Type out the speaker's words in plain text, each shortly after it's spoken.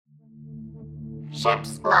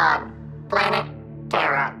Ship's log. Planet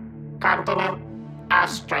Terra. Continent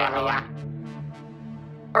Australia.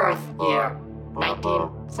 Earth year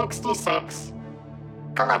 1966.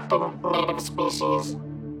 Collecting native species.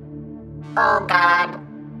 Oh God.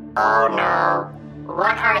 Oh no.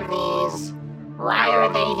 What are these? Why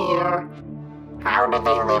are they here? How do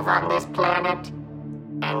they live on this planet?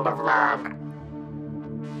 End of log.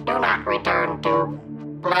 Do not return to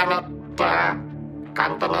Planet Terra,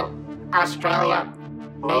 Continent Australia.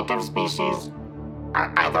 Native species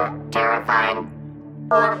are either terrifying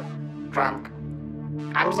or drunk.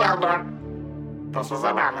 I'm Zeldor. This is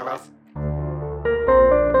Anomalous.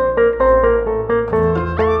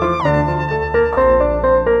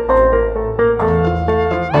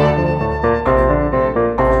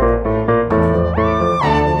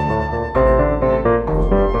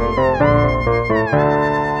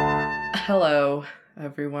 Hello,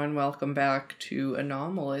 everyone. Welcome back to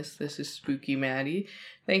Anomalous. This is Spooky Maddie.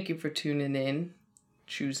 Thank you for tuning in,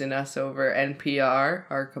 choosing us over NPR,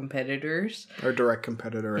 our competitors. Our direct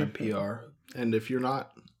competitor, NPR. And if you're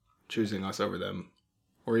not choosing us over them,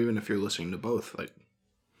 or even if you're listening to both, like,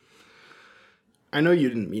 I know you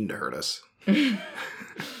didn't mean to hurt us, but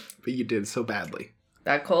you did so badly.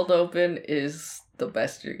 That cold open is the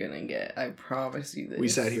best you're gonna get. I promise you this. We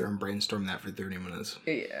sat here and brainstormed that for 30 minutes.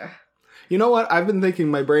 Yeah. You know what? I've been thinking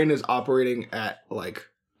my brain is operating at, like,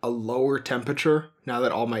 a lower temperature now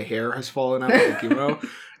that all my hair has fallen out, like, you know?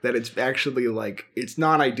 That it's actually, like, it's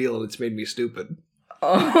not ideal and it's made me stupid.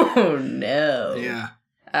 Oh, no. Yeah.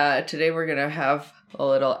 Today we're gonna have a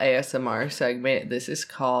little ASMR segment. This is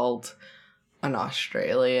called an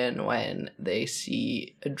Australian when they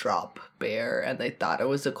see a drop bear and they thought it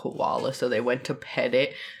was a koala, so they went to pet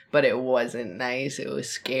it, but it wasn't nice. It was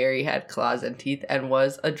scary, had claws and teeth, and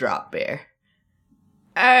was a drop bear.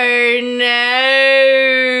 Oh no!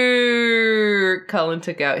 Cullen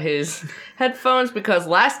took out his headphones because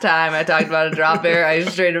last time I talked about a drop bear, I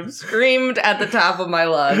straight up screamed at the top of my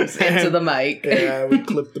lungs into the mic. Yeah, we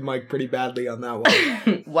clipped the mic pretty badly on that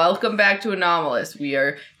one. Welcome back to Anomalous. We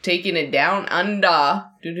are taking it down under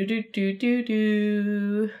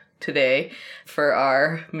today for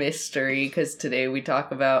our mystery, because today we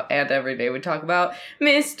talk about, and every day we talk about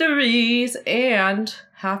mysteries, and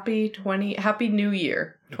happy new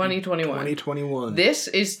year 2021. 2021. This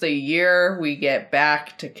is the year we get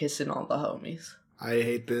back to kissing all the homies. I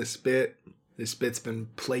hate this bit. This bit's been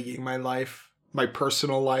plaguing my life, my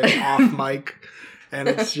personal life off mic, and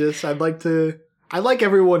it's just I'd like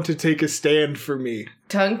everyone to take a stand for me.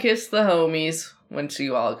 Tongue kiss the homies once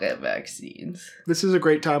you all get vaccines. This is a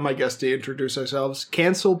great time, I guess, to introduce ourselves.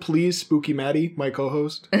 Cancel, please, Spooky Maddie, my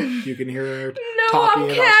co-host. You can hear her talking. I'm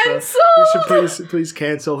and canceled! You should please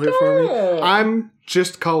cancel her for me. I'm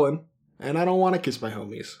just Cullen, and I don't want to kiss my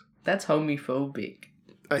homies. That's homophobic.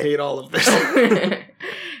 I hate all of this.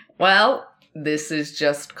 Well, this is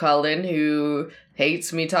just Cullen, who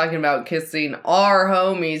hates me talking about kissing our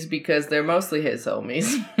homies because they're mostly his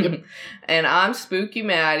homies. Yep. And I'm Spooky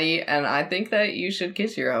Maddie, and I think that you should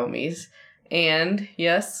kiss your homies. And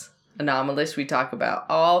yes, Anomalous, we talk about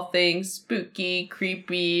all things spooky,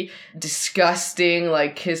 creepy, disgusting,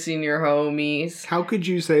 like kissing your homies. How could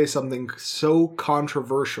you say something so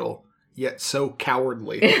controversial, yet so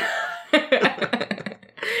cowardly?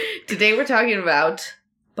 Today we're talking about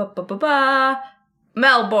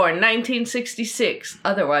Melbourne, 1966,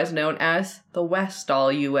 otherwise known as the Westall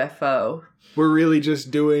UFO. We're really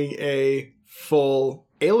just doing a full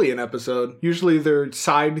alien episode. Usually they're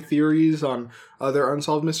side theories on other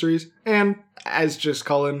unsolved mysteries, and as just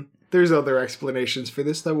Cullen, there's other explanations for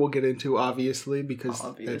this that we'll get into, obviously, because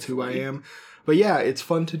that's who I am. But yeah, it's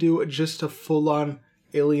fun to do just a full-on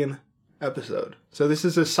alien episode. So this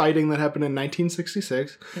is a sighting that happened in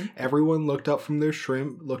 1966. Everyone looked up from their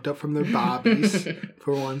shrimp, looked up from their bobbies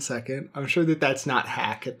for 1 second. I'm sure that that's not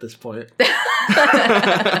hack at this point.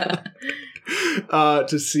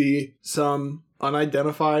 To see some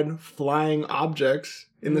unidentified flying objects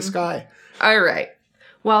in the sky. All right.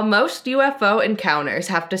 While most UFO encounters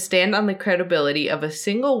have to stand on the credibility of a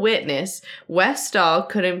single witness, Westall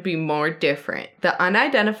couldn't be more different. The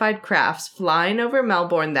unidentified crafts flying over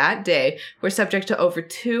Melbourne that day were subject to over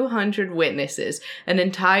 200 witnesses, an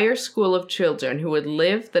entire school of children who would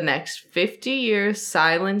live the next 50 years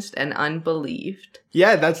silenced and unbelieved.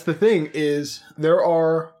 Yeah, that's the thing, is there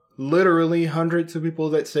are literally hundreds of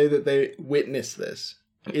people that say that they witnessed this.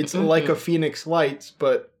 It's like a Phoenix Lights,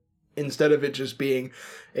 but instead of it just being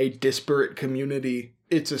a disparate community,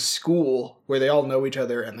 it's a school where they all know each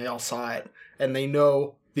other and they all saw it. And they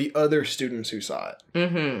know the other students who saw it.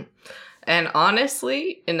 And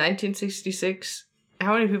honestly, in 1966,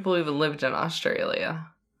 How many people even lived in Australia?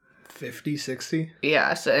 50, 60?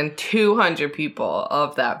 Yes, and 200 people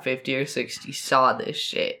of that 50 or 60 saw this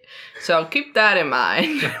shit. So keep that in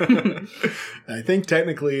mind. I think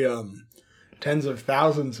technically tens of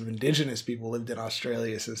thousands of indigenous people lived in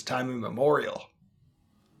Australia since time immemorial.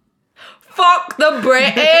 Fuck the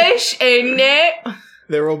British, ain't it?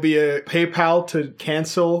 There will be a PayPal to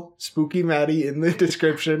cancel Spooky Maddie in the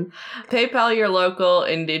description. PayPal your local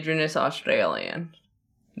indigenous Australian.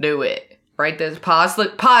 Do it. Right this. Pause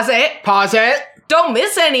it. Pause it! Don't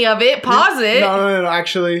miss any of it. Pause it. No.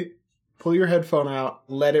 Actually, pull your headphone out,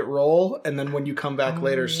 let it roll, and then when you come back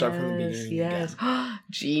later, start from the beginning again.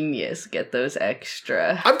 Genius. Get those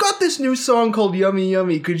extra. I've got this new song called Yummy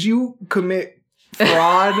Yummy. Could you commit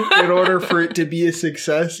fraud in order for it to be a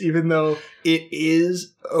success, even though it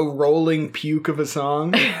is a rolling puke of a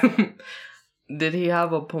song? Did he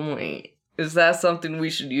have a point? Is that something we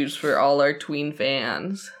should use for all our tween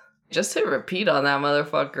fans? Just hit repeat on that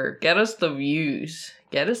motherfucker. Get us the views.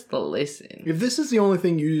 Get us the listen. If this is the only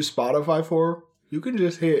thing you use Spotify for, you can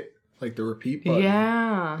just hit like the repeat button.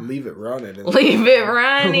 Yeah. Leave it running. Leave it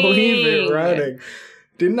running. Leave it running.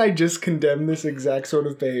 Didn't I just condemn this exact sort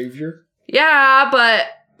of behavior? Yeah, but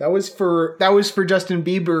That was for Justin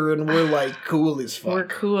Bieber, and we're like cool as fuck. we're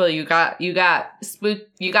cool. You got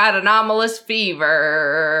anomalous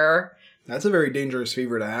fever. That's a very dangerous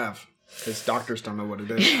fever to have, because doctors don't know what it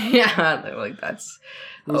is. Yeah, they're like, that's...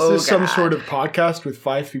 Is this some sort of podcast with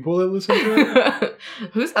 5 people that listen to it?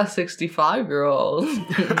 Who's a 65-year-old?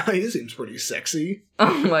 He seems pretty sexy.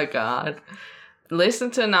 Oh my god.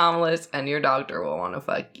 Listen to Anomalous and your doctor will want to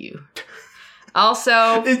fuck you.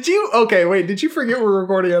 Also... Did you forget we're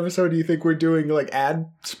recording an episode? Do you think we're doing like ad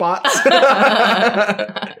spots?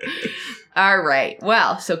 All right.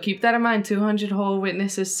 Well, so keep that in mind. 200 whole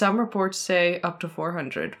witnesses. Some reports say up to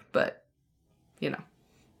 400, but, you know.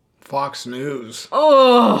 Fox News.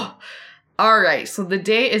 Oh! All right. So the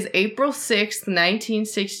date is April 6th,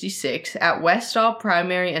 1966 at Westall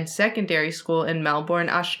Primary and Secondary School in Melbourne,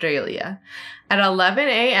 Australia. At 11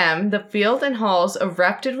 a.m., the field and halls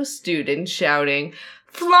erupted with students shouting,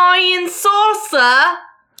 "Flying saucer!"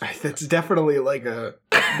 That's definitely like a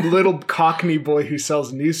little Cockney boy who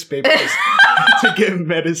sells newspapers to get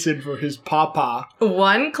medicine for his papa.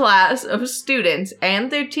 One class of students and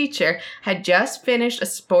their teacher had just finished a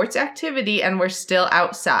sports activity and were still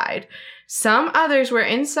outside. Some others were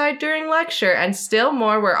inside during lecture, and still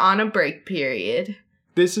more were on a break period.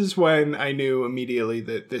 This is when I knew immediately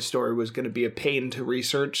that this story was going to be a pain to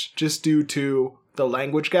research, just due to the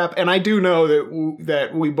language gap. And I do know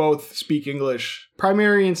that we both speak English.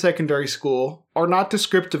 Primary and secondary school are not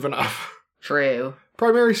descriptive enough. True.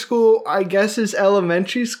 Primary school, I guess, is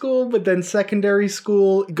elementary school, but then secondary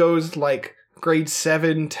school goes like grade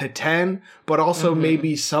 7 to 10, but also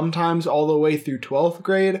maybe sometimes all the way through 12th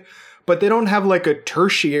grade. But they don't have like a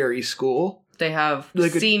tertiary school. They have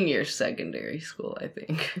like senior secondary school, I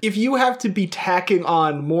think. If you have to be tacking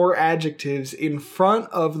on more adjectives in front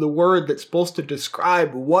of the word that's supposed to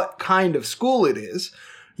describe what kind of school it is,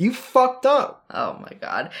 you fucked up. Oh my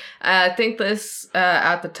god. I think this,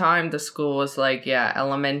 at the time, the school was like,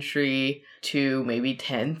 elementary to maybe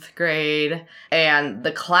 10th grade. And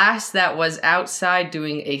the class that was outside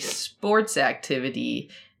doing a sports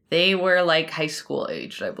activity, they were like high school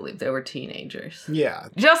aged, I believe. They were teenagers. Yeah.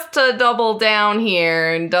 Just to double down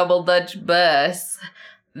here and double Dutch bus,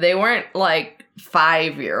 they weren't like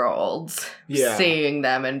 5-year-olds seeing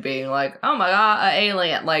them and being like, oh my god, an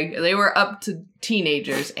alien. Like, they were up to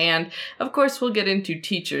teenagers. And of course, we'll get into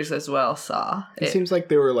teachers as well, saw. It seems like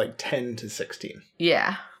they were like 10 to 16.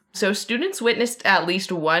 Yeah. So students witnessed at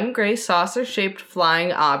least one gray saucer-shaped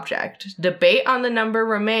flying object. Debate on the number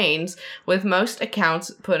remains, with most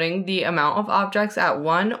accounts putting the amount of objects at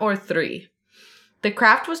 1 or 3. The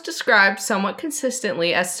craft was described somewhat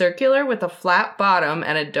consistently as circular with a flat bottom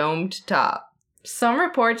and a domed top. Some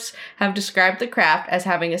reports have described the craft as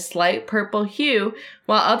having a slight purple hue,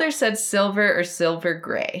 while others said silver or silver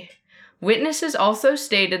gray. Witnesses also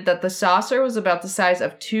stated that the saucer was about the size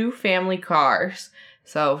of 2 family cars.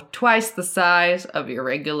 So, twice the size of your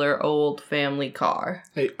regular old family car.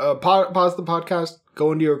 Hey, pause the podcast,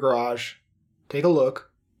 go into your garage, take a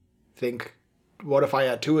look, think, what if I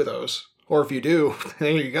had 2 of those? Or if you do, there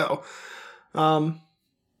you go. And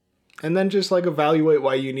then just, like, evaluate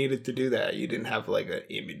why you needed to do that. You didn't have, like, an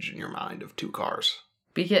image in your mind of 2 cars.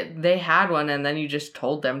 Because they had one, and then you just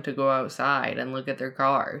told them to go outside and look at their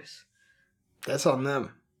cars. That's on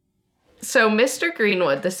them. So Mr.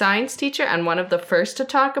 Greenwood, the science teacher and one of the first to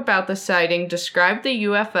talk about the sighting, described the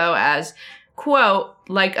UFO as, quote,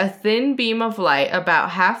 like a thin beam of light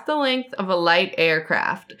about half the length of a light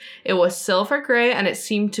aircraft. It was silver gray and it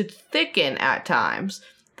seemed to thicken at times.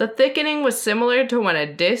 The thickening was similar to when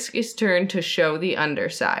a disc is turned to show the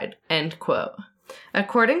underside. End quote.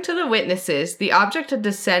 According to the witnesses, the object had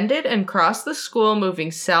descended and crossed the school moving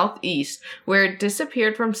southeast, where it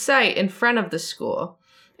disappeared from sight in front of the school.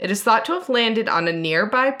 It is thought to have landed on a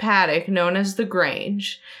nearby paddock known as the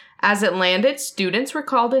Grange. As it landed, students were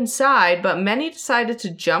called inside, but many decided to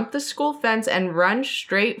jump the school fence and run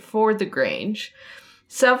straight for the Grange.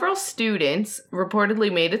 Several students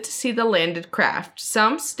reportedly made it to see the landed craft.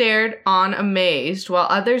 Some stared on amazed, while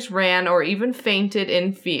others ran or even fainted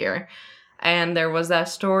in fear. And there was that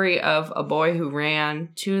story of a boy who ran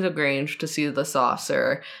to the Grange to see the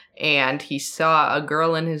saucer, and he saw a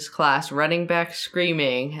girl in his class running back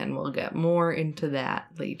screaming, and we'll get more into that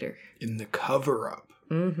later. In the cover-up.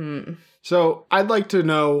 Mm-hmm. So I'd like to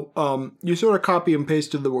know, you sort of copy and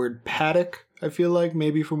pasted the word paddock, I feel like,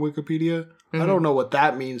 maybe from Wikipedia. I don't know what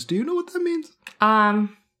that means. Do you know what that means?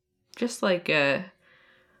 Just like I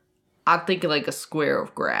think like a square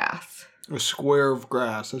of grass. A square of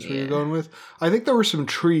grass. That's what you're going with? I think there were some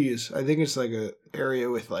trees. I think it's like a area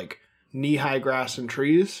with like knee-high grass and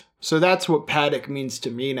trees. So that's what paddock means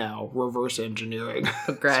to me now, reverse engineering.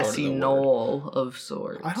 A grassy sort of knoll of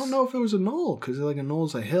sorts. I don't know if it was a knoll, because like a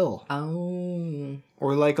knoll's a hill. Oh.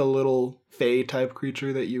 Or like a little fae-type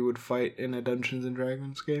creature that you would fight in a Dungeons &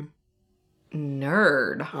 Dragons game.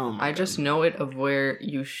 Nerd. Oh my I just know it of where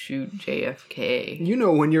you shoot JFK. You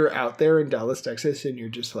know when you're out there in Dallas, Texas, and you're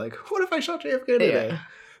just like, what if I shot JFK today? Yeah.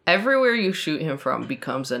 Everywhere you shoot him from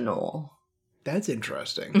becomes a knoll. That's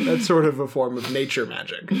interesting. That's sort of a form of nature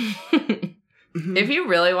magic. If you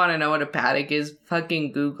really want to know what a paddock is,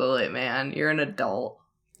 fucking Google it, man. You're an adult.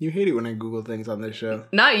 You hate it when I Google things on this show.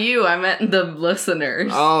 Not you, I meant the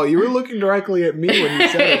listeners. Oh, you were looking directly at me when you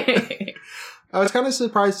said it. I was kind of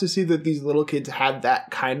surprised to see that these little kids had that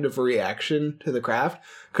kind of reaction to the craft.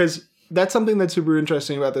 Because that's something that's super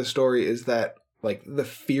interesting about this story is that, like, the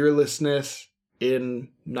fearlessness in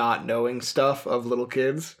not knowing stuff of little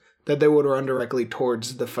kids, that they would run directly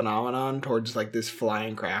towards the phenomenon, towards, like, this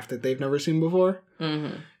flying craft that they've never seen before.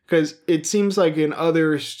 Because it seems like in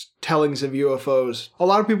other tellings of UFOs, a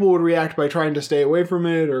lot of people would react by trying to stay away from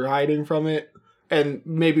it or hiding from it. And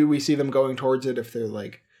maybe we see them going towards it if they're,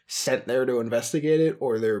 like, sent there to investigate it,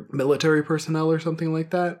 or they're military personnel or something like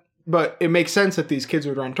that. But it makes sense that these kids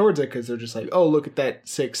would run towards it because they're just like, oh, look at that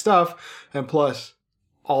sick stuff. And plus,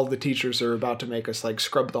 all the teachers are about to make us like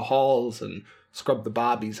scrub the halls and scrub the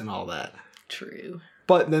bobbies and all that. True.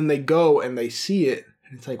 But then they go and they see it,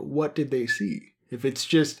 and it's like, what did they see? If it's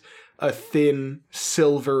just a thin,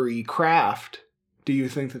 silvery craft, do you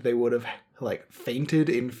think that they would have like fainted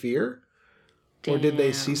in fear? Damn. Or did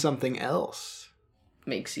they see something else?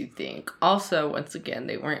 Makes you think. Also, once again,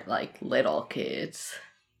 they weren't like little kids.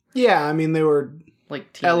 Yeah, I mean, they were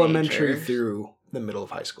like teenagers. Elementary through the middle of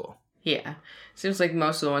high school. Yeah. Seems like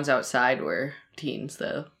most of the ones outside were teens,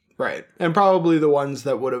 though. Right. And probably the ones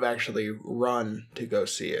that would have actually run to go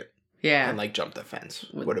see it. Yeah. And like jump the fence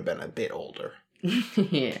would have been a bit older.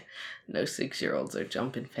 Yeah. No 6-year-olds are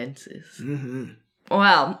jumping fences. Mm-hmm.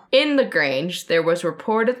 Well, in the Grange, there was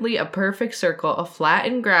reportedly a perfect circle of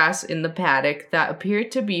flattened grass in the paddock that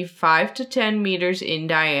appeared to be 5 to 10 meters in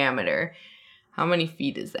diameter. How many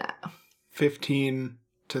feet is that? 15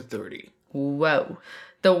 to 30. Whoa.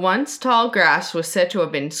 The once tall grass was said to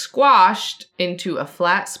have been squashed into a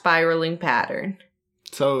flat spiraling pattern.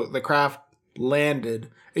 So the craft landed.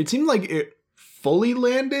 It seemed like it fully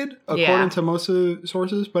landed, according to most of the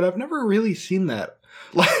sources, but I've never really seen that.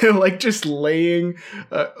 Like just laying,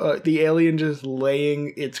 the alien just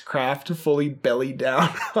laying its craft fully belly down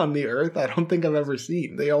on the earth. I don't think I've ever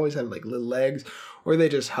seen. They always have like little legs, or they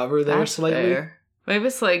just hover there slightly. Fair. Maybe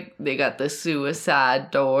it's like they got the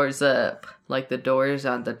suicide doors up, like the doors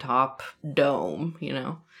on the top dome, you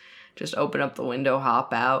know? Just open up the window,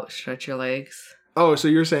 hop out, stretch your legs. Oh, so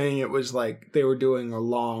you're saying it was like they were doing a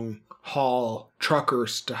long haul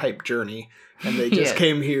truckers type journey, and they just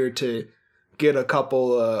came here to get a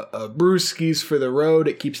couple brewskis for the road.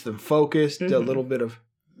 It keeps them focused. A little bit of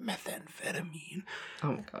methamphetamine.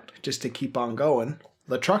 Oh my god. Just to keep on going.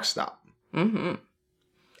 The truck stop. Mm-hmm.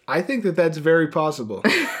 I think that that's very possible.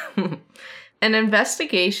 An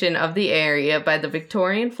investigation of the area by the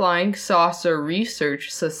Victorian Flying Saucer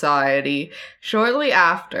Research Society shortly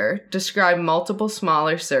after described multiple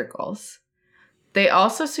smaller circles. They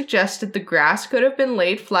also suggested the grass could have been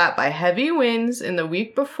laid flat by heavy winds in the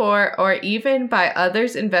week before, or even by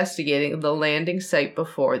others investigating the landing site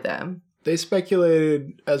before them. They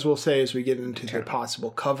speculated, as we'll say as we get into the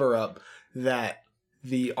possible cover-up, that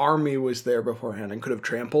the army was there beforehand and could have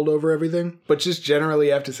trampled over everything. But just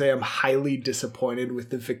generally, I have to say I'm highly disappointed with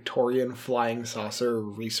the Victorian flying saucer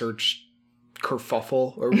research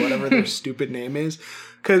kerfuffle, or whatever their stupid name is.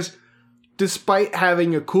 Because despite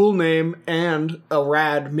having a cool name and a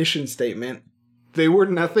rad mission statement, they were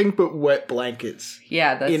nothing but wet blankets.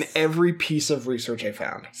 Yeah, that's... in every piece of research I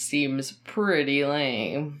found. Seems pretty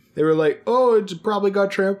lame. They were like, oh, it probably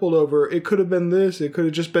got trampled over. It could have been this. It could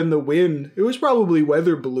have just been the wind. It was probably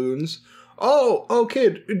weather balloons. Oh,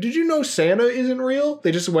 kid, did you know Santa isn't real?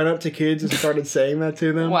 They just went up to kids and started saying that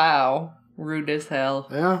to them. Wow. Rude as hell.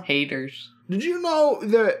 Yeah. Haters. Did you know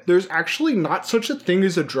that there's actually not such a thing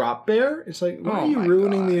as a drop bear? It's like, why are you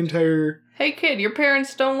ruining the entire... Hey, kid, your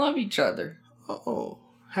parents don't love each other. Oh,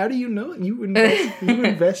 how do you know? You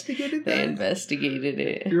investigated that? They investigated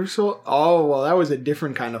it. You're so... Oh, well, that was a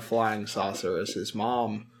different kind of flying saucer as his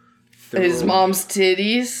mom. His mom's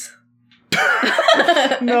titties?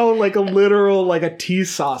 No, like a literal, like a tea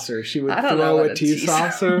saucer. She would throw a tea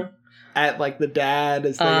saucer at, like, the dad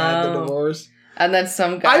as they had the divorce. And then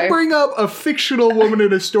some guy... I bring up a fictional woman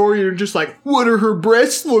in a story and you're just like, what do her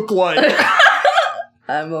breasts look like?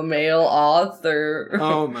 I'm a male author.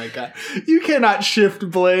 Oh my god. You cannot shift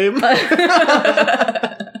blame. You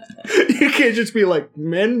can't just be like,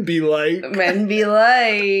 men be like. Men be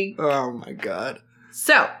like. Oh my god.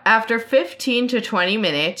 So, after 15 to 20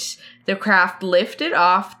 minutes, the craft lifted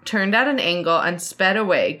off, turned at an angle, and sped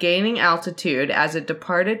away, gaining altitude as it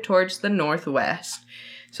departed towards the northwest.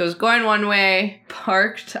 So it was going one way,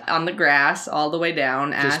 parked on the grass, all the way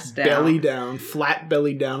down, ass down. Belly down, flat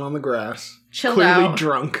belly down on the grass. Chilled Clearly out.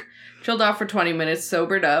 Drunk. Chilled out for 20 minutes,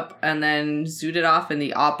 sobered up, and then zooted off in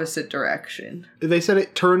the opposite direction. They said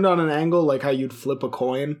it turned on an angle like how you'd flip a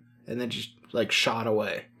coin, and then just, like, shot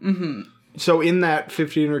away. Mm-hmm. So in that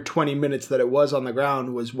 15 or 20 minutes that it was on the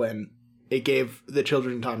ground was when it gave the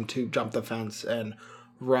children time to jump the fence and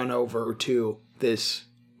run over to this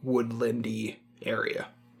woodlandy area.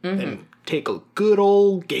 And take a good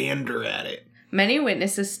old gander at it. Many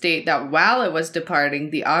witnesses state that while it was departing,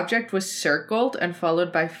 the object was circled and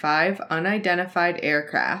followed by 5 unidentified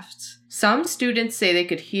aircrafts. Some students say they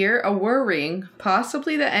could hear a whirring,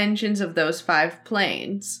 possibly the engines of those 5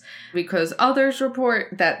 planes, because others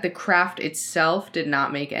report that the craft itself did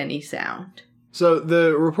not make any sound. So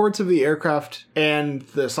the reports of the aircraft and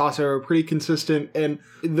the saucer are pretty consistent, and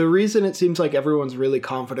the reason it seems like everyone's really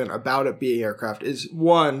confident about it being aircraft is,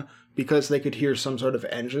 one, because they could hear some sort of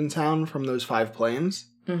engine sound from those 5 planes,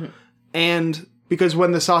 and because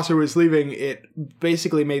when the saucer was leaving, it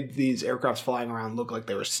basically made these aircrafts flying around look like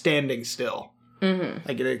they were standing still.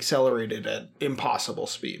 Like it accelerated at impossible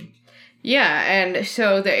speed. Yeah, and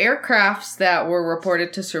so the aircrafts that were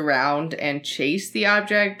reported to surround and chase the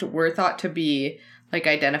object were thought to be, like,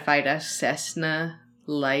 identified as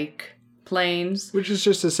Cessna-like planes. Which is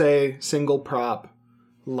just to say, single prop,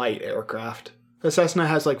 light aircraft. The Cessna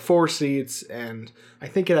has, like, 4 seats, and I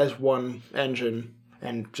think it has 1 engine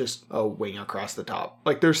and just a wing across the top.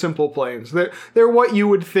 Like, they're simple planes. They're what you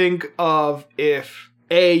would think of if,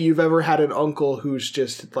 A, you've ever had an uncle who's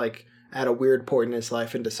just, like, at a weird point in his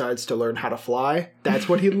life and decides to learn how to fly. That's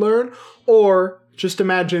what he'd learn. Or just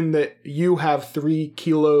imagine that you have 3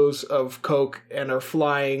 kilos of coke and are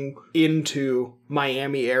flying into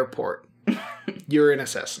Miami Airport. You're in a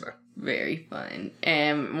Cessna. Very fun.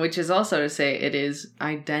 Which is also to say it is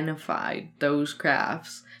identified, those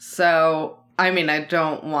crafts. So, I mean, I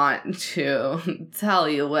don't want to tell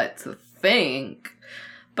you what to think,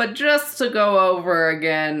 but just to go over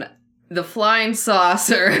again, the flying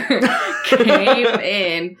saucer came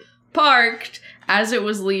in, parked. As it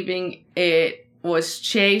was leaving, it was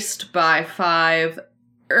chased by 5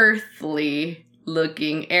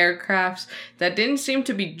 earthly-looking aircrafts that didn't seem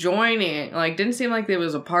to be joining. Like, didn't seem like it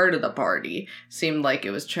was a part of the party. Seemed like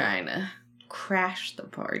it was trying to crash the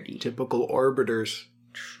party. Typical orbiters.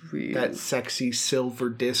 True. That sexy silver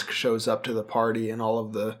disc shows up to the party and all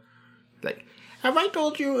of the... like. Have I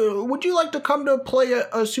told you, would you like to come to play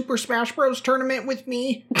a Super Smash Bros. Tournament with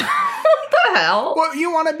me? What the hell? Well,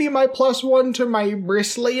 you want to be my +1 to my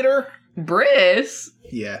Briss later? Briss?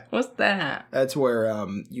 Yeah. What's that? That's where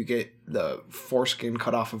you get the foreskin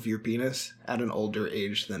cut off of your penis at an older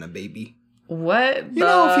age than a baby. What? You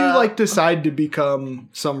know, if you, like, decide to become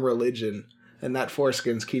some religion, and that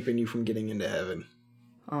foreskin's keeping you from getting into heaven.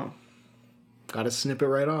 Oh. Gotta snip it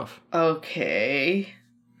right off. Okay.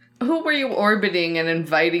 Who were you orbiting and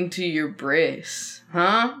inviting to your bris?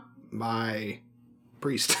 Huh? My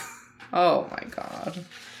priest. Oh my god.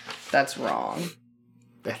 That's wrong.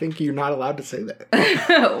 I think you're not allowed to say that.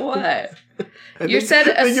 What? I You think- said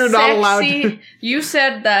I think you're not allowed to. You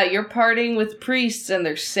said that you're partying with priests and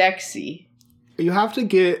they're sexy. You have to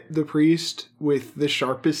get the priest with the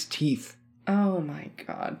sharpest teeth. Oh my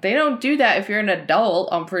god. They don't do that if you're an adult,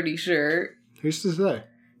 I'm pretty sure. Who's to say?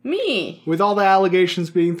 Me. With all the allegations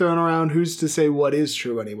being thrown around, who's to say what is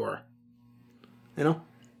true anymore? You know?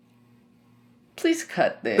 Please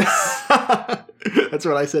cut this. That's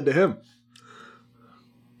what I said to him.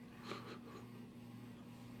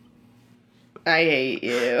 I hate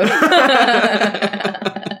you.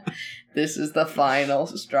 This is the final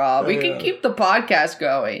straw. We can keep the podcast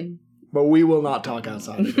going. But we will not talk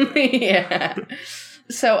outside of it. Yeah.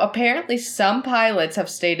 So apparently some pilots have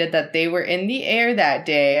stated that they were in the air that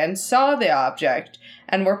day and saw the object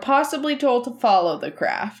and were possibly told to follow the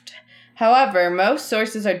craft. However, most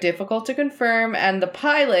sources are difficult to confirm and the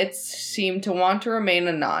pilots seem to want to remain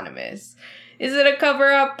anonymous. Is it a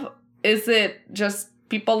cover-up? Is it just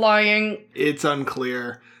people lying? It's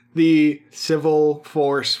unclear. The Civil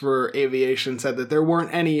Force for Aviation said that there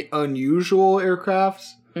weren't any unusual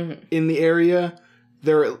aircrafts in the area.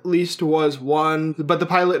 There at least was one, but the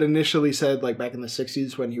pilot initially said, like back in the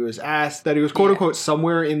 60s when he was asked, that he was quote-unquote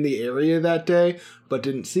somewhere in the area that day, but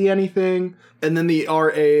didn't see anything. And then the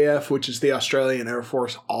RAAF, which is the Australian Air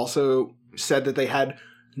Force, also said that they had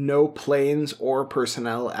no planes or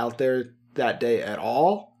personnel out there that day at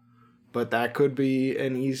all. But that could be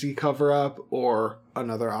an easy cover-up, or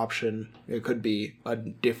another option, it could be a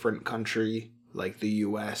different country, like the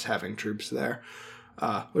US, having troops there.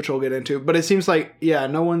 Which we'll get into. But it seems like, yeah,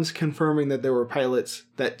 no one's confirming that there were pilots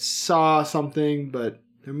that saw something, but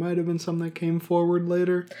there might have been some that came forward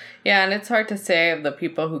later. Yeah, and it's hard to say of the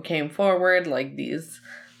people who came forward, like these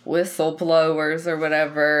whistleblowers or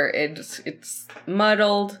whatever. It's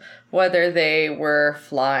muddled whether they were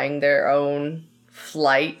flying their own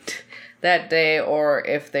flight that day or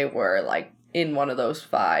if they were, like, in one of those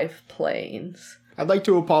 5 planes. I'd like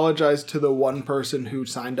to apologize to the one person who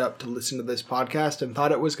signed up to listen to this podcast and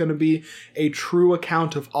thought it was going to be a true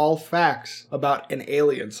account of all facts about an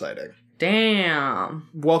alien sighting. Damn.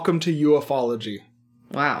 Welcome to ufology.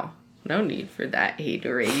 Wow. No need for that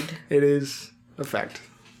haterade. It is a fact.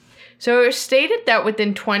 So it was stated that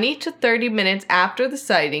within 20 to 30 minutes after the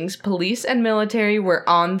sightings, police and military were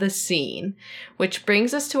on the scene. Which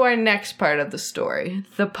brings us to our next part of the story.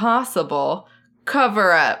 The possible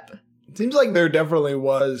cover-up. It seems like there definitely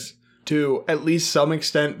was, to at least some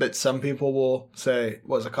extent, that some people will say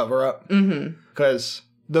was a cover-up. Because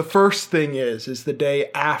the first thing is the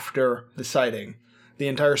day after the sighting, the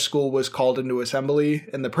entire school was called into assembly,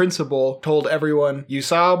 and the principal told everyone, you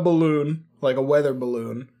saw a balloon, like a weather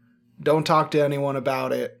balloon, don't talk to anyone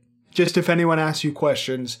about it. Just if anyone asks you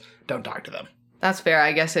questions, don't talk to them. That's fair.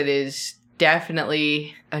 I guess it is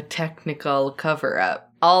definitely a technical cover-up.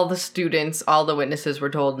 All the students, all the witnesses were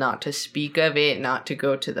told not to speak of it, not to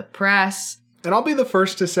go to the press. And I'll be the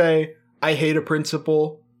first to say, I hate a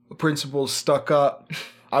principal. A principal's stuck up.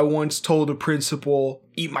 I once told a principal,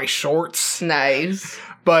 eat my shorts. Nice.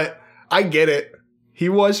 But I get it. He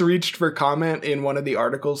was reached for comment in one of the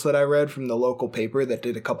articles that I read from the local paper that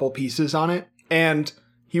did a couple pieces on it. And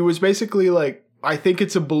he was basically like, I think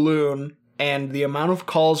it's a balloon. And the amount of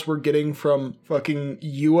calls we're getting from fucking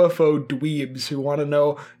UFO dweebs who want to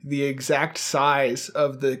know the exact size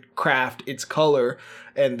of the craft, its color,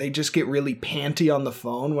 and they just get really panty on the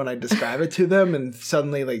phone when I describe it to them, and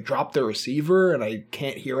suddenly they drop the receiver and I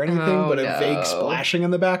can't hear anything a vague splashing in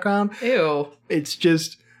the background. Ew. It's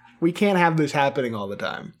just, we can't have this happening all the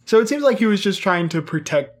time. So it seems like he was just trying to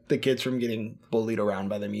protect the kids from getting bullied around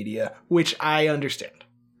by the media, which I understand.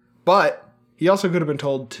 But he also could have been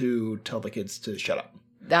told to tell the kids to shut up.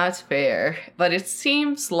 That's fair. But it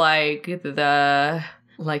seems like the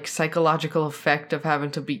psychological effect of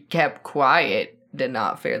having to be kept quiet did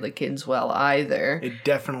not fare the kids well either. It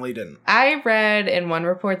definitely didn't. I read in one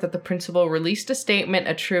report that the principal released a statement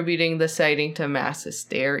attributing the sighting to mass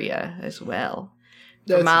hysteria as well.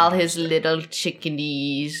 From all his little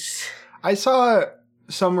chickadees. I saw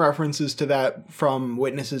some references to that from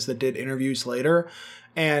witnesses that did interviews later,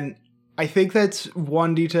 and I think that's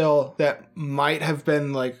one detail that might have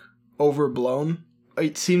been, like, overblown.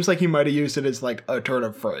 It seems like he might have used it as, like, a turn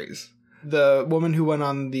of phrase. The woman who went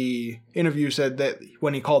on the interview said that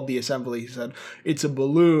when he called the assembly, he said, it's a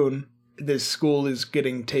balloon. This school is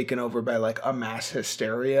getting taken over by, like, a mass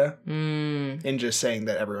hysteria. And just saying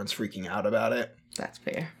that everyone's freaking out about it. That's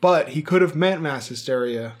fair. But he could have meant mass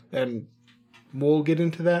hysteria, and we'll get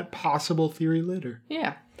into that possible theory later.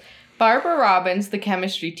 Yeah. Barbara Robbins, the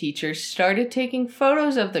chemistry teacher, started taking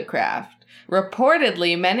photos of the craft.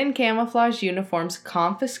 Reportedly, men in camouflage uniforms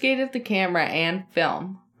confiscated the camera and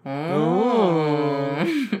film.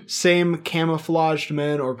 Same camouflaged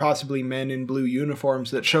men or possibly men in blue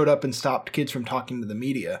uniforms that showed up and stopped kids from talking to the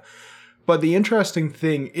media. But the interesting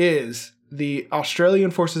thing is, the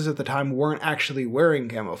Australian forces at the time weren't actually wearing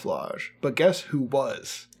camouflage. But guess who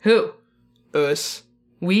was? Who? Us.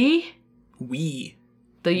 We? We.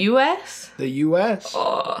 The U.S.? The U.S.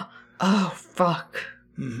 Oh, fuck.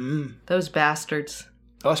 Mm-hmm. Those bastards.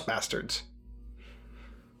 Us bastards.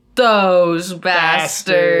 Those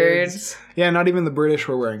bastards. Yeah, not even the British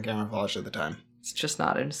were wearing camouflage at the time. It's just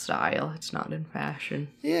not in style. It's not in fashion.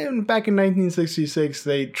 Yeah, and back in 1966,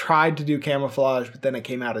 they tried to do camouflage, but then it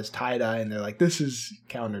came out as tie-dye, and they're like, this is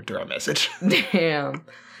counter to our message. Damn.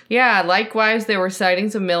 Yeah, likewise, there were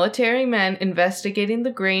sightings of military men investigating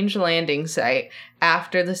the Grange landing site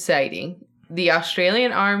after the sighting. The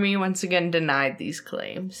Australian Army once again denied these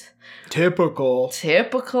claims. Typical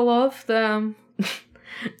of them.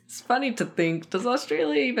 It's funny to think, does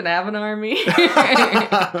Australia even have an army?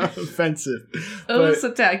 Offensive. Who's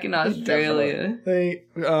attacking Australia? They,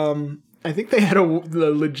 I think they had a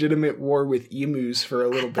legitimate war with emus for a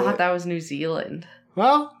little bit. I thought that was New Zealand.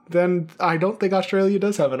 Well, then I don't think Australia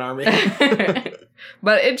does have an army.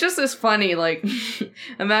 But it just is funny, like,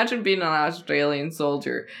 imagine being an Australian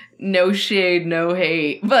soldier. No shade, no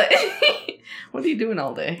hate. But what are you doing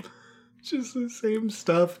all day? Just the same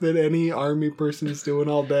stuff that any army person's doing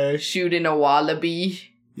all day. Shooting a wallaby.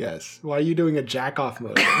 Yes. Why are you doing a jack-off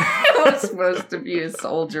mode? I was supposed to be a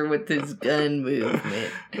soldier with his gun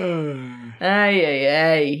movement.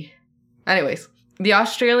 Ay. Anyways, the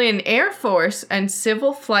Australian Air Force and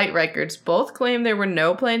civil flight records both claim there were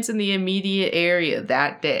no planes in the immediate area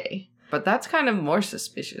that day. But that's kind of more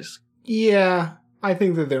suspicious. Yeah, I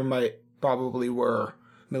think that there probably were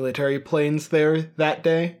military planes there that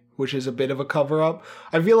day, which is a bit of a cover-up.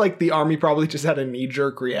 I feel like the army probably just had a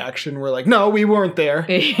knee-jerk reaction. We're like, no, we weren't there.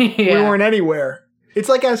 Yeah. We weren't anywhere. It's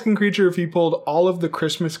like asking Creature if he pulled all of the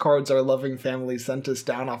Christmas cards our loving family sent us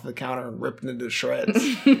down off the counter and ripped into shreds.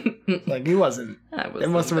 Like, he wasn't. It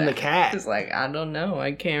must have been the cat. It's like, I don't know.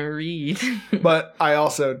 I can't read. But I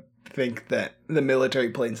also think that the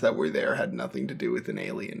military planes that were there had nothing to do with an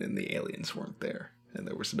alien, and the aliens weren't there. And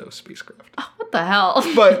there was no spacecraft. Oh, what the hell?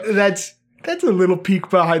 But that's a little peek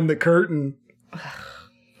behind the curtain.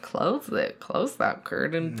 Close it. Close that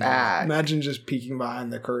curtain back. Imagine just peeking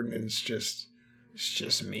behind the curtain and it's just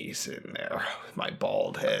me sitting there with my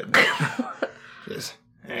bald head. Just,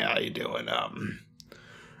 hey, how you doing?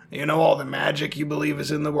 You know all the magic you believe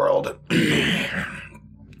is in the world?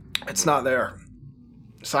 It's not there.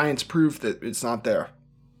 Science proved that it's not there.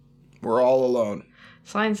 We're all alone.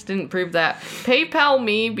 Science didn't prove that. PayPal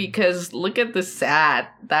me because look at the sad.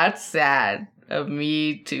 That's sad of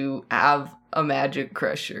me to have a magic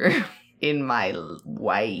crusher in my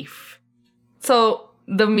wife. So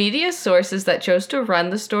the media sources that chose to run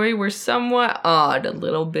the story were somewhat odd, a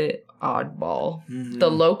little bit oddball. Mm-hmm. The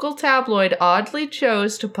local tabloid oddly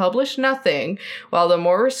chose to publish nothing, while the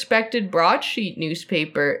more respected broadsheet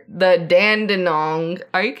newspaper, the Dandenong,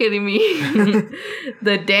 are you kidding me?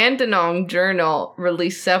 The Dandenong Journal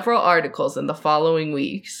released several articles in the following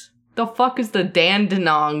weeks. The fuck is the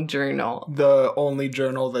Dandenong Journal? The only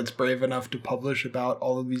journal that's brave enough to publish about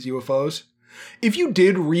all of these UFOs. If you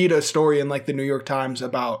did read a story in like the New York Times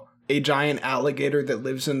about a giant alligator that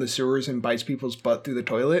lives in the sewers and bites people's butt through the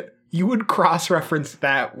toilet, you would cross-reference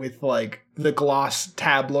that with like the gloss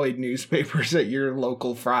tabloid newspapers at your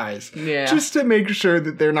local Fry's. Yeah. Just to make sure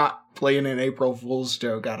that they're not playing an April Fool's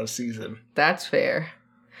joke out of season. That's fair.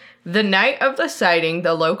 The night of the sighting,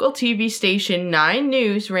 the local TV station 9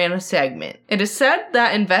 News ran a segment. It is said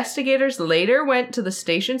that investigators later went to the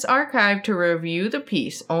station's archive to review the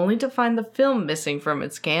piece, only to find the film missing from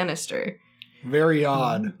its canister. Very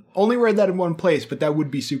odd. Only read that in one place, but that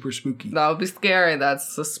would be super spooky. That would be scary.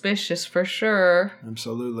 That's suspicious for sure.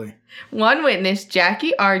 Absolutely. One witness,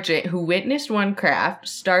 Jackie Argent, who witnessed one craft,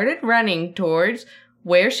 started running towards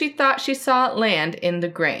where she thought she saw it land in the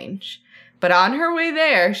Grange. But on her way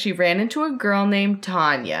there, she ran into a girl named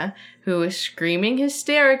Tanya, who was screaming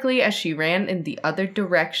hysterically as she ran in the other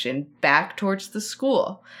direction, back towards the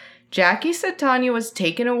school. Jackie said Tanya was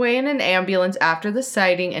taken away in an ambulance after the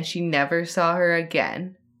sighting, and she never saw her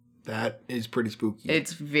again. That is pretty spooky.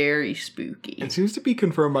 It's very spooky. It seems to be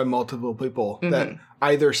confirmed by multiple people that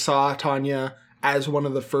either saw Tanya as one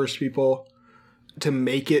of the first people to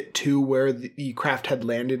make it to where the craft had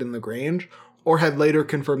landed in the Grange, or had later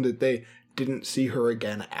confirmed that they didn't see her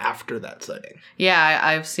again after that sighting. Yeah,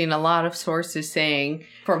 I've seen a lot of sources saying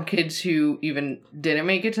from kids who even didn't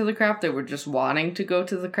make it to the craft, they were just wanting to go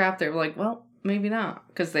to the craft. They were like, well, maybe not.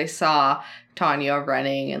 Because they saw Tanya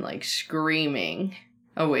running and like screaming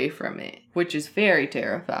away from it, which is very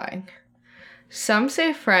terrifying. Some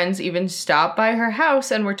say friends even stopped by her house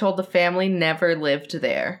and were told the family never lived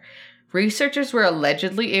there. Researchers were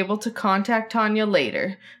allegedly able to contact Tanya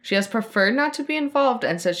later. She has preferred not to be involved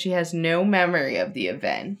and says she has no memory of the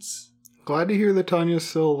events. Glad to hear that Tanya's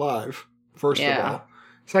still alive, first Yeah. of all.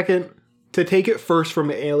 Second, to take it first from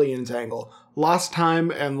an alien's angle, lost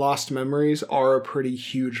time and lost memories are a pretty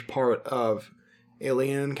huge part of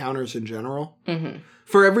alien encounters in general. Mm-hmm.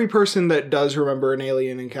 For every person that does remember an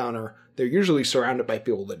alien encounter, they're usually surrounded by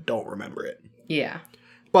people that don't remember it. Yeah.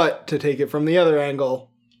 But to take it from the other angle,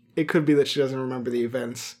 it could be that she doesn't remember the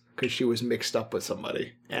events because she was mixed up with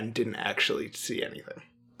somebody and didn't actually see anything.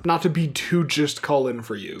 Not to be too just Cullen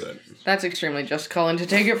for you, but... That's extremely just, Cullen. To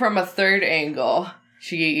take it from a third angle,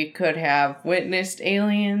 she could have witnessed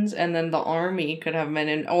aliens, and then the army could have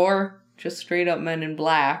or just straight up Men in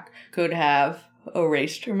Black could have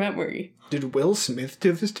erased her memory. Did Will Smith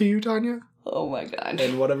do this to you, Tanya? Oh my god.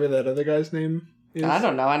 And whatever that other guy's name is? I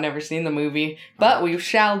don't know. I've never seen the movie. But we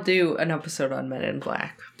shall do an episode on Men in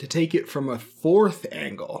Black. To take it from a fourth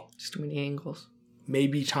angle, Just too many angles.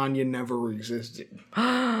 maybe Tanya never existed.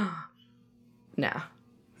 Nah.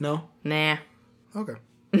 No? Nah. Okay.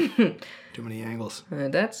 Too many angles.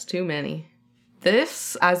 That's too many.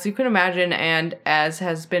 This, as you can imagine, and as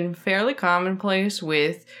has been fairly commonplace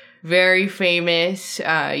with very famous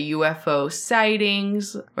UFO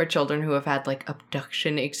sightings or children who have had like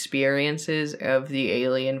abduction experiences of the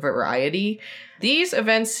alien variety, these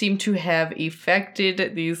events seem to have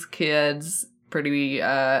affected these kids pretty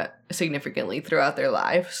significantly throughout their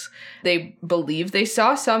lives. They believe they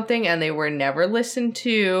saw something and they were never listened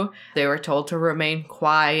to. They were told to remain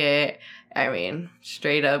quiet. I mean,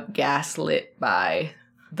 straight up gaslit by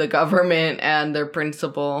the government and their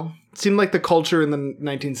principal. It seemed like the culture in the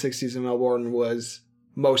 1960s in Melbourne was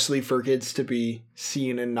mostly for kids to be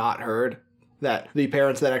seen and not heard. That the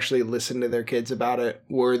parents that actually listened to their kids about it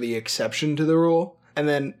were the exception to the rule. And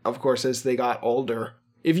then, of course, as they got older,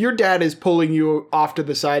 if your dad is pulling you off to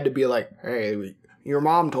the side to be like, hey, your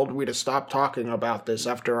mom told me to stop talking about this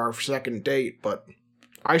after our second date, but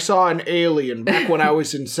I saw an alien back when I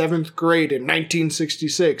was in 7th grade in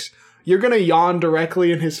 1966. You're going to yawn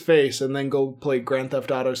directly in his face and then go play Grand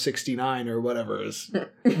Theft Auto 69 or whatever is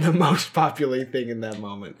the most popular thing in that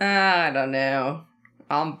moment. I don't know.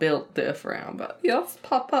 I'm built different, but yes,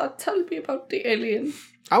 Papa, tell me about the alien.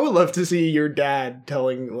 I would love to see your dad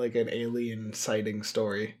telling like an alien sighting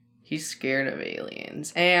story. He's scared of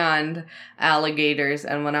aliens and alligators.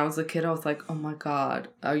 And when I was a kid, I was like, oh my god,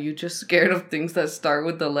 are you just scared of things that start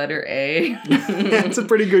with the letter A? That's a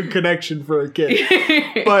pretty good connection for a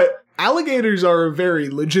kid. But alligators are a very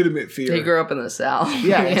legitimate fear. He grew up in the South.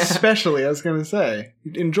 Yeah, especially, I was going to say.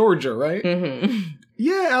 In Georgia, right? Mm-hmm.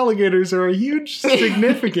 Yeah, alligators are a huge,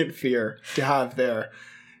 significant fear to have there.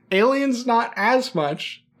 Aliens, not as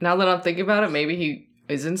much. Now that I'm thinking about it, maybe he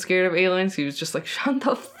isn't scared of aliens. He was just like, shut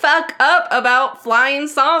the fuck up about flying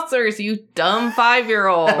saucers, you dumb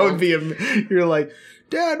 5-year-old. That would be, you're like,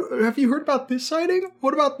 Dad, have you heard about this sighting?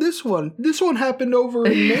 What about this one? This one happened over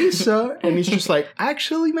in Mesa. And he's just like,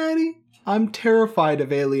 actually, Maddie, I'm terrified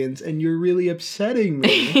of aliens and you're really upsetting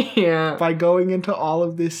me Yeah. by going into all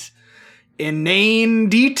of this inane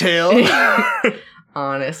detail.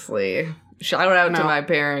 Honestly. Shout out to my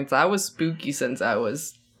parents. I was spooky since I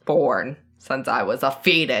was born. Since I was a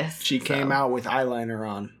fetus. She came out with eyeliner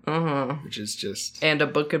on, which is just... And a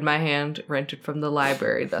book in my hand, rented from the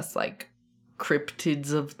library, that's like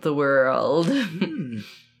cryptids of the world.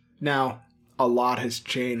 Now, a lot has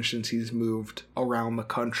changed since he's moved around the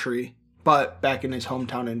country. But back in his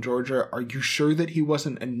hometown in Georgia, are you sure that he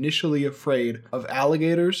wasn't initially afraid of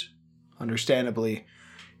alligators? Understandably.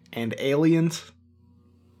 And aliens?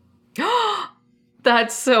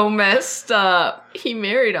 That's so messed up. He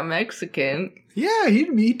married a Mexican. Yeah,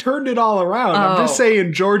 he turned it all around. I'm just Oh.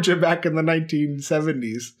 saying Georgia back in the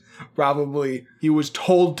 1970s. Probably he was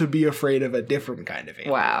told to be afraid of a different kind of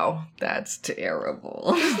alien. Wow, that's terrible.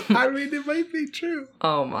 I mean, it might be true.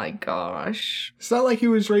 Oh my gosh. It's not like he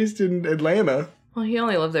was raised in Atlanta. Well, he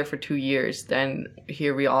only lived there for 2 years. Then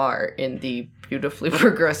here we are in the beautifully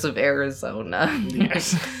progressive Arizona.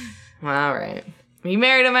 Yes. All right. He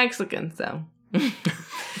married a Mexican, so.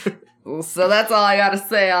 So that's all I gotta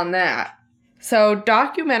say on that. So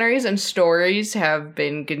documentaries and stories have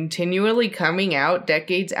been continually coming out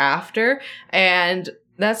decades after, and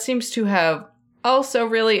that seems to have also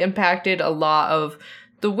really impacted a lot of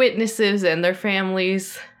the witnesses and their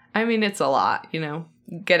families. I mean, it's a lot, you know,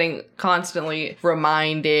 getting constantly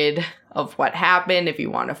reminded of what happened. If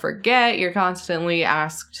you want to forget, you're constantly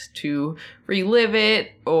asked to relive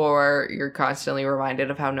it, or you're constantly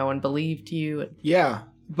reminded of how no one believed you. Yeah,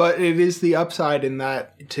 but it is the upside in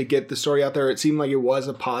that to get the story out there, it seemed like it was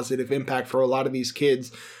a positive impact for a lot of these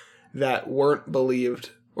kids that weren't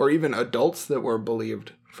believed, or even adults that weren't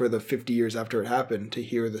believed for the 50 years after it happened, to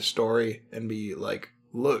hear the story and be like,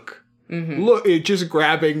 look, look, it just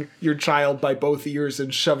grabbing your child by both ears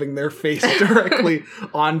and shoving their face directly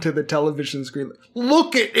onto the television screen.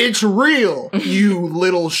 Look, it's real, you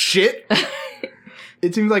little shit.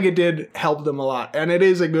 It seems like it did help them a lot. And it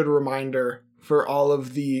is a good reminder for all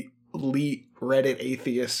of the elite Reddit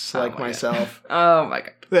atheists like myself. Oh my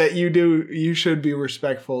God. That you should be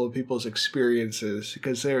respectful of people's experiences,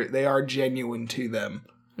 because they are genuine to them.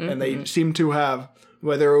 And they seem to have,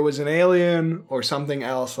 whether it was an alien or something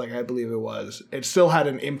else, like I believe it was, it still had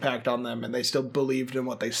an impact on them, and they still believed in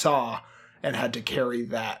what they saw and had to carry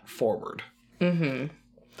that forward.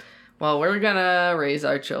 Well, we're gonna raise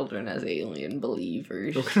our children as alien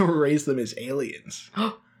believers. We're going to raise them as aliens.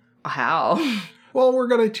 How? Well, we're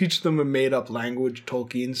going to teach them a made-up language,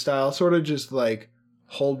 Tolkien style, sort of just like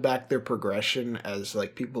hold back their progression as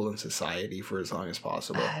like people in society for as long as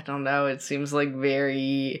possible. I don't know. It seems like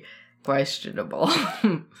very questionable.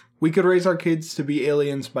 We could raise our kids to be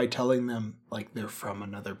aliens by telling them like they're from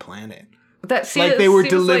another planet. Like they were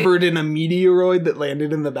delivered in a meteoroid that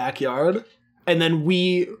landed in the backyard, and then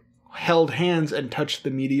we held hands and touched the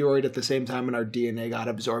meteoroid at the same time, and our DNA got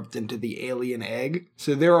absorbed into the alien egg.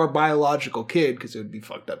 So they're our biological kid, because it would be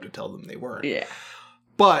fucked up to tell them they weren't. Yeah.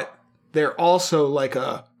 But they're also like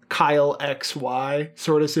a Kyle XY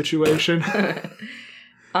sort of situation.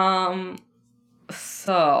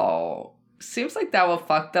 So seems like that will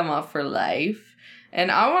fuck them up for life.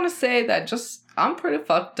 And I want to say that I'm pretty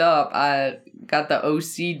fucked up. I got the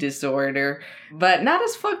OC disorder, but not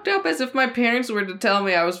as fucked up as if my parents were to tell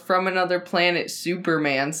me I was from another planet,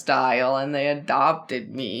 Superman style, and they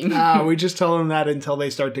adopted me. We just tell them that until they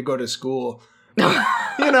start to go to school.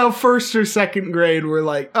 You know, first or second grade, we're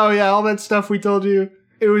like, oh yeah, all that stuff we told you,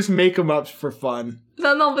 it was make-em-ups for fun.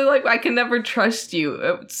 Then they'll be like, I can never trust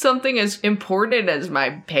you. Something as important as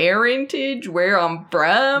my parentage, where I'm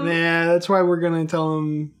from. Yeah, that's why we're going to tell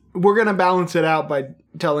them, we're going to balance it out by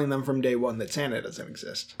telling them from day one that Santa doesn't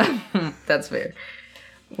exist. That's fair.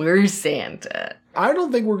 Where's Santa? I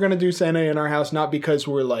don't think we're going to do Santa in our house, not because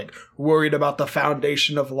we're like worried about the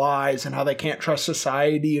foundation of lies and how they can't trust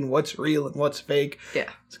society and what's real and what's fake. Yeah.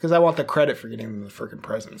 It's because I want the credit for getting them the freaking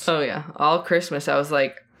presents. Oh yeah. All Christmas I was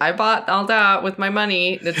like, I bought all that with my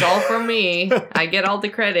money. It's all from me. I get all the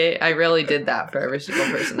credit. I really did that for every single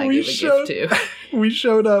person I gave a gift to. We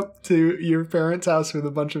showed up to your parents' house with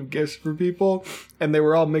a bunch of gifts for people, and they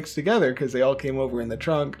were all mixed together because they all came over in the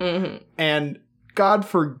trunk. And God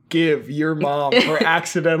forgive your mom for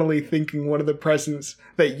accidentally thinking one of the presents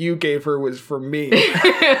that you gave her was for me.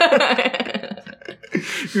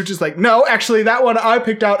 You're just like, no, actually, that one I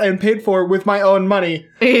picked out and paid for with my own money.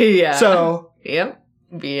 Yeah. So. Yep.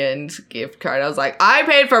 The end gift card. I was like, I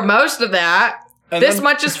paid for most of that. And this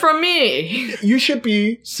much is from me. You should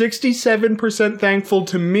be 67% thankful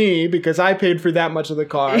to me because I paid for that much of the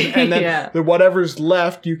card. And then the whatever's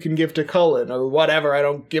left you can give to Cullen or whatever. I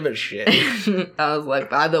don't give a shit. I was like,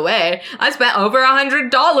 by the way, I spent over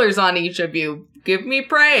 $100 on each of you. Give me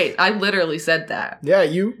praise. I literally said that. Yeah,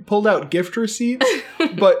 you pulled out gift receipts,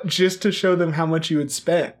 but just to show them how much you had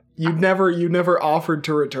spent. You never offered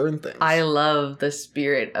to return things. I love the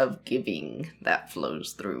spirit of giving that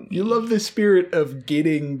flows through me. You love the spirit of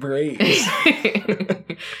getting praise.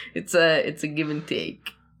 It's a give and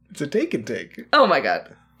take. It's a take and take. Oh my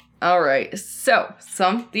God. All right. So,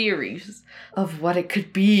 some theories of what it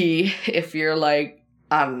could be if you're like,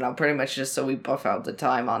 I don't know, pretty much just so we buff out the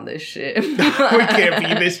time on this shit. We can't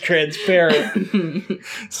be this transparent.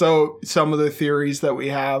 So, some of the theories that we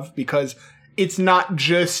have, because it's not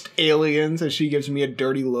just aliens, as she gives me a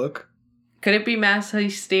dirty look. Could it be mass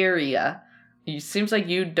hysteria? It seems like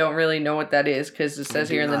you don't really know what that is, because it says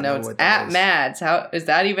here in the notes, at Mads, how is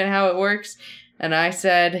that even how it works? And I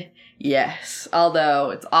said, yes, although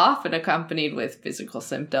it's often accompanied with physical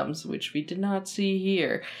symptoms, which we did not see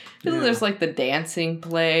here. There's like the dancing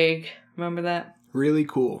plague. Remember that? Really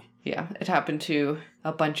cool. Yeah, it happened to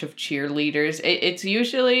a bunch of cheerleaders. It's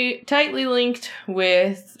usually tightly linked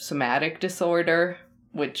with somatic disorder,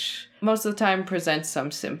 which most of the time presents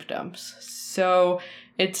some symptoms. So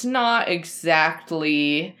it's not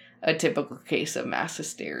exactly a typical case of mass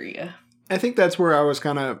hysteria. I think that's where I was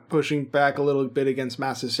kind of pushing back a little bit against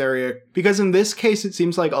mass hysteria, because in this case, it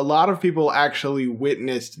seems like a lot of people actually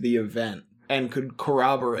witnessed the event and could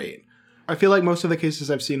corroborate. I feel like most of the cases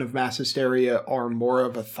I've seen of mass hysteria are more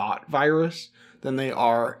of a thought virus than they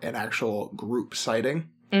are an actual group sighting.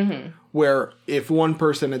 Mm-hmm. Where if one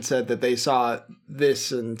person had said that they saw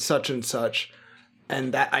this and such,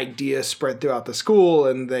 and that idea spread throughout the school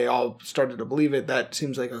and they all started to believe it, that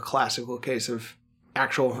seems like a classical case of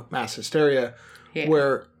actual mass hysteria,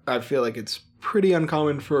 where I feel like it's pretty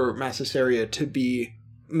uncommon for mass hysteria to be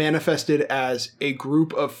manifested as a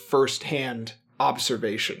group of first-hand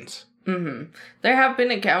observations. Mm-hmm. There have been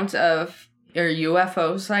accounts of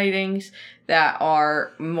UFO sightings that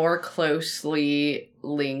are more closely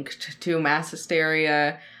linked to mass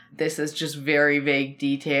hysteria. This is just very vague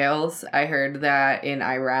details. I heard that in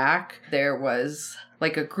Iraq, there was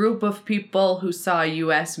like a group of people who saw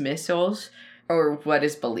U.S. missiles, or what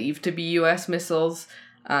is believed to be U.S. missiles,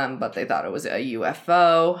 but they thought it was a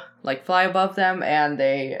UFO, like fly above them, and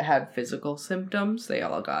they had physical symptoms. They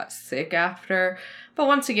all got sick after. But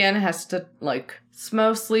once again, it has to, it's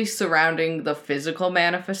mostly surrounding the physical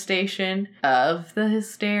manifestation of the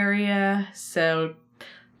hysteria, so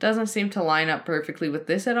doesn't seem to line up perfectly with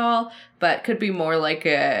this at all, but could be more like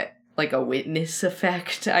a witness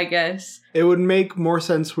effect, I guess. It would make more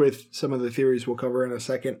sense with some of the theories we'll cover in a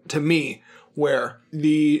second, to me, where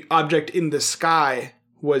the object in the sky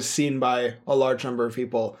was seen by a large number of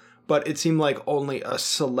people, but it seemed like only a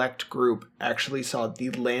select group actually saw the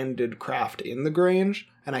landed craft in the Grange,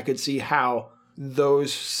 and I could see how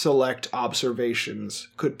those select observations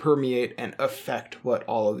could permeate and affect what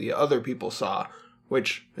all of the other people saw,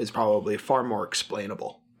 which is probably far more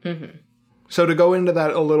explainable. Mm-hmm. So to go into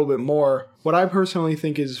that a little bit more, what I personally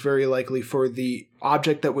think is very likely for the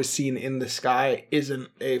object that was seen in the sky isn't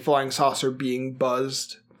a flying saucer being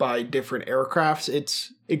buzzed by different aircrafts.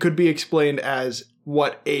 It could be explained as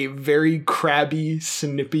what a very crabby,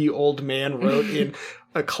 snippy old man wrote in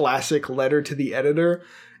a classic letter to the editor,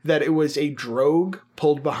 that it was a drogue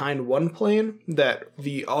pulled behind one plane that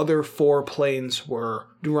the other 4 planes were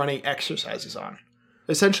running exercises on.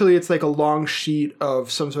 Essentially, it's like a long sheet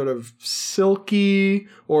of some sort of silky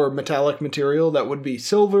or metallic material that would be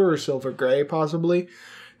silver or silver gray, possibly,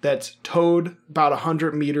 that's towed about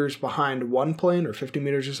 100 meters behind one plane, or 50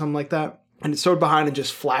 meters or something like that. And it's towed behind and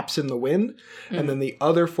just flaps in the wind. And then the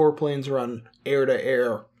other 4 planes run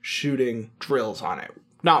air-to-air shooting drills on it.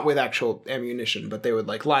 Not with actual ammunition, but they would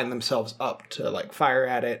line themselves up to fire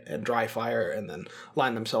at it and dry fire and then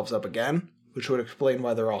line themselves up again, which would explain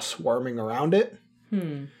why they're all swarming around it.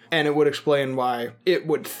 And it would explain why it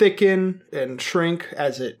would thicken and shrink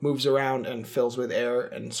as it moves around and fills with air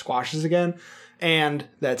and squashes again. And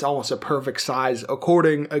that's almost a perfect size,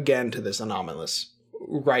 according, again, to this anomalous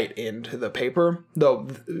write into the paper. Though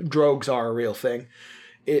drogues are a real thing.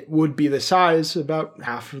 It would be the size, about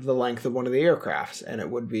half of the length of one of the aircrafts. And it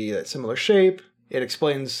would be a similar shape. It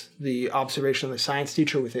explains the observation of the science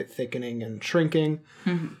teacher with it thickening and shrinking.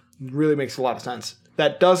 Mm-hmm. Really makes a lot of sense.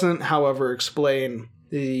 That doesn't, however, explain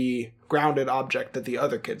the grounded object that the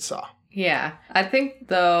other kids saw. Yeah. I think,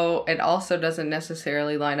 though, it also doesn't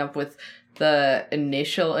necessarily line up with the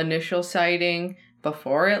initial sighting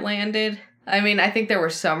before it landed. I mean, I think there were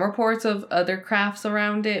some reports of other crafts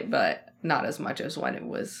around it, but not as much as when it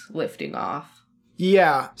was lifting off.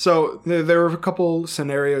 Yeah. So there were a couple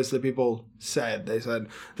scenarios that people said. They said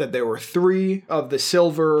that there were 3 of the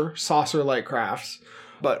silver saucer-like crafts,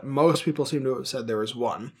 but most people seem to have said there was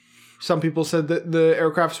 1. Some people said that the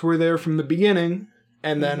aircrafts were there from the beginning,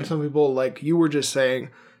 and then some people, like you were just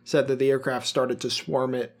saying, said that the aircraft started to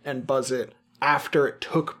swarm it and buzz it after it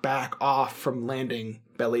took back off from landing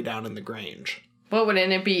belly down in the Grange. But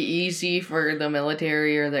wouldn't it be easy for the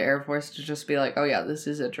military or the Air Force to just be like, oh yeah, this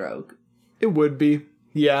is a drogue? It would be,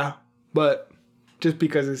 yeah, but just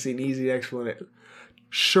because it's an easy explanation.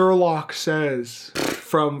 Sherlock says,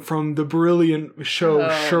 from the brilliant show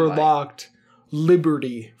Sherlocked,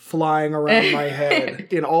 liberty flying around my head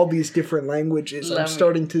in all these different languages. I'm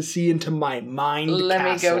starting to see into my mind castle. Let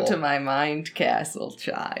me go to my mind castle,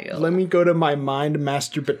 child. Let me go to my mind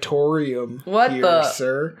masturbatorium. What here,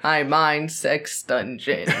 sir? My mind sex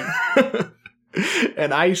dungeon.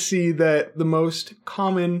 And I see that the most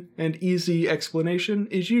common and easy explanation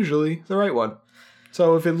is usually the right one.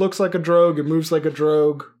 So if it looks like a drogue, it moves like a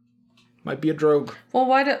drogue, might be a drogue. Well,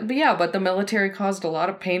 but the military caused a lot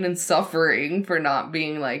of pain and suffering for not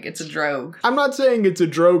being like, it's a drogue. I'm not saying it's a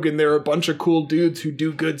drogue and there are a bunch of cool dudes who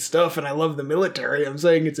do good stuff and I love the military. I'm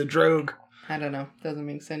saying it's a drogue. I don't know. Doesn't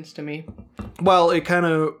make sense to me. Well, it kind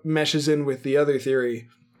of meshes in with the other theory.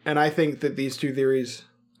 And I think that these two theories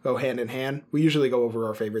go hand in hand. We usually go over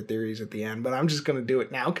our favorite theories at the end, but I'm just going to do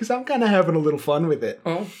it now because I'm kind of having a little fun with it.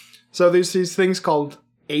 Oh. So there's these things called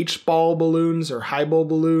H-ball balloons or high-ball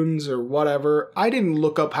balloons or whatever. I didn't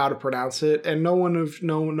look up how to pronounce it, and no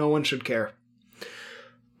one should care.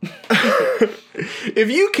 If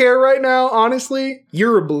you care right now, honestly,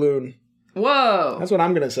 you're a balloon. Whoa. That's what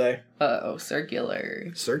I'm going to say. Uh-oh,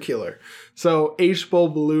 circular. Circular. So H-ball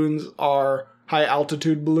balloons are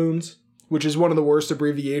high-altitude balloons, which is one of the worst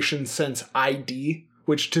abbreviations since ID,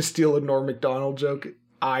 which, to steal a Norm Macdonald joke,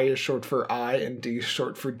 I is short for I and D is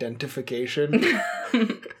short for dentification.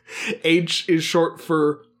 H is short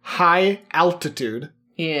for high altitude.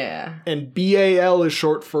 Yeah. And BAL is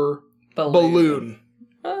short for balloon.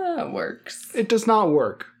 It works. It does not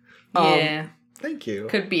work. Yeah. Thank you.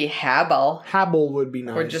 Could be Habal. Habal would be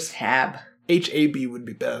nice. Or just Hab. HAB would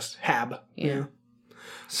be best. Hab. Yeah.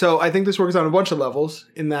 So I think this works on a bunch of levels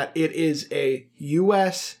in that it is a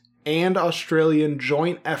US and Australian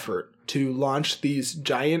joint effort to launch these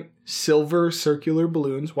giant silver circular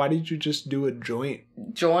balloons. Why did you just do a joint?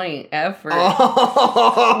 Joint effort.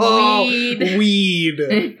 Oh,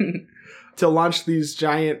 Weed. To launch these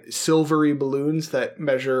giant silvery balloons that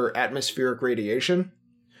measure atmospheric radiation.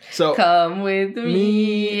 So Come with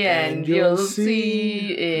me and you'll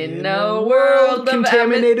see in a world of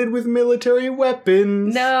contaminated with military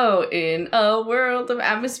weapons. No, in a world of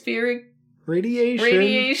atmospheric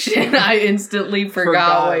Radiation. I instantly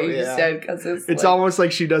forgot what you yeah. said because It's almost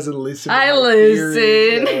like she doesn't listen to I my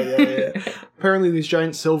listen. theories. Yeah. Apparently these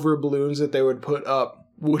giant silver balloons that they would put up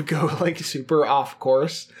would go like super off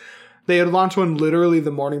course. They had launched one literally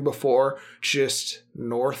the morning before, just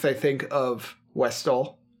north, I think, of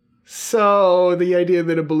Westall. So the idea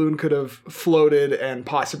that a balloon could have floated and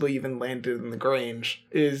possibly even landed in the Grange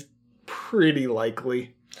is pretty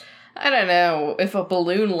likely. I don't know. If a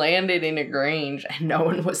balloon landed in a Grange and no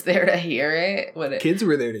one was there to hear it, would it? Kids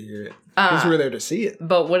were there to hear it. Kids were there to see it.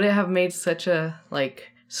 But would it have made such a,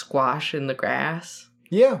 squash in the grass?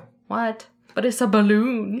 Yeah. What? But it's a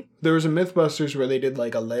balloon. There was a Mythbusters where they did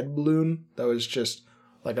a lead balloon that was just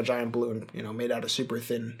like a giant balloon, made out of super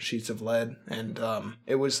thin sheets of lead. And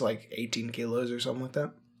it was 18 kilos or something like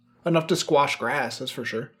that. Enough to squash grass, that's for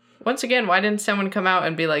sure. Once again, why didn't someone come out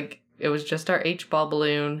and be like, it was just our H-ball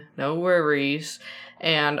balloon, no worries.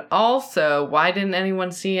 And also, why didn't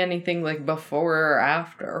anyone see anything before or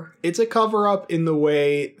after? It's a cover-up in the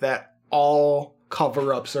way that all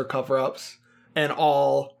cover-ups are cover-ups. And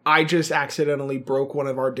I just accidentally broke one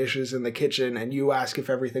of our dishes in the kitchen and you ask if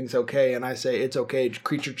everything's okay and I say it's okay,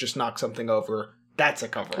 creature just knocked something over. That's a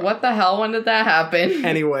cover-up. What the hell? When did that happen?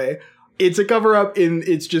 Anyway, it's a cover-up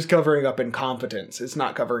it's just covering up incompetence. It's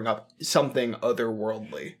not covering up something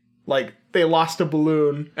otherworldly. They lost a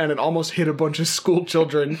balloon and it almost hit a bunch of school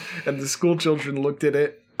children and the school children looked at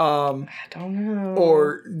it. I don't know.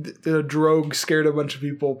 Or the drogue scared a bunch of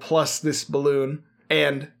people plus this balloon.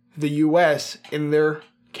 And the US, in their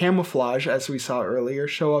camouflage, as we saw earlier,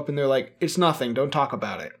 show up and they're like, it's nothing, don't talk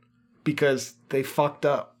about it. Because they fucked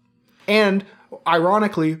up. And,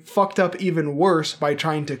 ironically, fucked up even worse by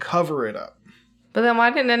trying to cover it up. But then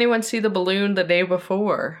why didn't anyone see the balloon the day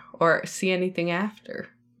before? Or see anything after?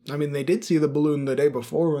 I mean, they did see the balloon the day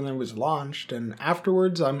before when it was launched, and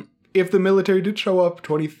afterwards, if the military did show up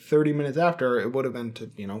 20, 30 minutes after, it would have been to,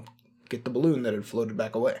 get the balloon that had floated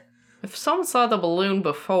back away. If someone saw the balloon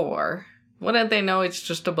before, wouldn't they know it's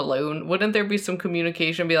just a balloon? Wouldn't there be some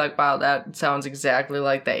communication, be like, wow, that sounds exactly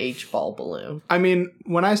like the H-ball balloon? I mean,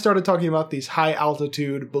 when I started talking about these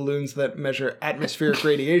high-altitude balloons that measure atmospheric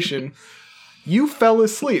radiation, you fell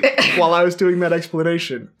asleep while I was doing that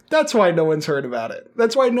explanation. That's why no one's heard about it.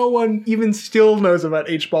 That's why no one even still knows about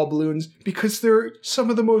H-ball balloons, because they're some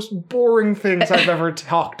of the most boring things I've ever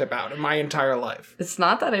talked about in my entire life. It's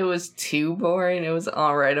not that it was too boring. It was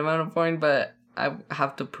all right amount of boring, but I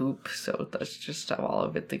have to poop, so that's just all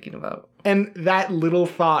I've been thinking about. And that little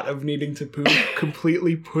thought of needing to poop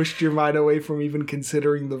completely pushed your mind away from even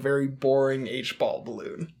considering the very boring H-ball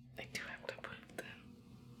balloon. I do have to poop then.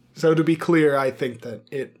 So to be clear, I think that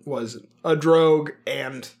it was a drogue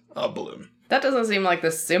and a balloon. That doesn't seem like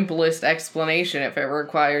the simplest explanation if it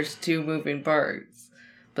requires two moving parts.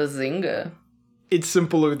 Bazinga. It's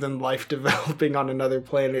simpler than life developing on another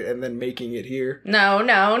planet and then making it here. No.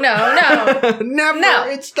 Never! No.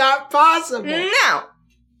 It's not possible! No!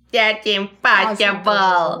 That's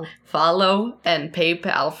impossible! Follow and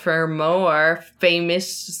PayPal for more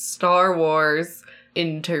famous Star Wars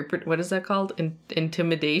what is that called?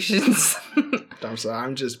 Intimidations? I'm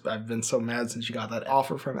sorry, I've been so mad since you got that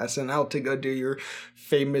offer from SNL to go do your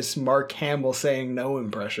famous Mark Hamill saying no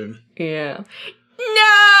impression. Yeah.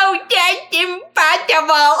 No! No, that's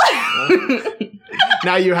impossible.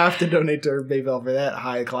 Now you have to donate to Herb Bayville for that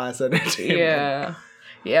high class entertainment. Yeah.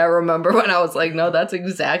 Yeah, I remember when I was like, no, that's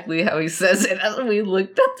exactly how he says it. And we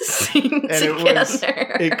looked at the scene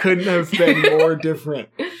together. It couldn't have been more different.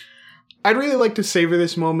 I'd really like to savor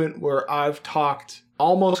this moment where I've talked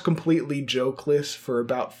almost completely jokeless for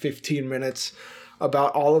about 15 minutes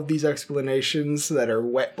about all of these explanations that are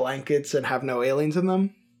wet blankets and have no aliens in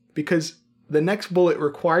them. Because the next bullet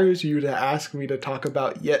requires you to ask me to talk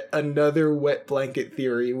about yet another wet blanket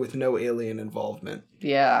theory with no alien involvement.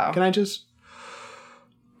 Yeah. Can I just...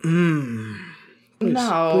 Please,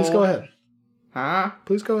 No. Please go ahead. Huh?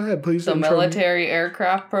 Please go ahead. Please. The military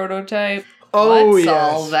aircraft prototype? Oh, What's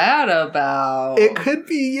yes. all that about? It could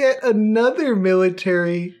be yet another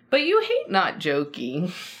military... But you hate not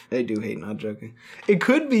joking. I do hate not joking. It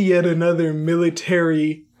could be yet another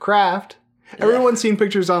military craft. Everyone's seen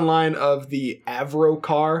pictures online of the Avro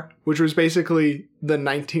car, which was basically the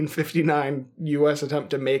 1959 U.S. attempt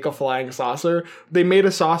to make a flying saucer. They made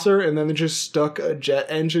a saucer and then they just stuck a jet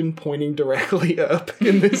engine pointing directly up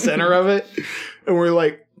in the center of it. And we're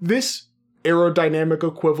like, this aerodynamic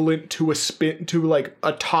equivalent to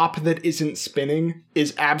a top that isn't spinning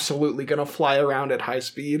is absolutely gonna fly around at high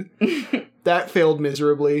speed. That failed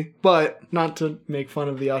miserably, but not to make fun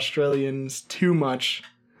of the Australians too much.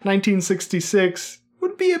 1966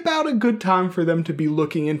 would be about a good time for them to be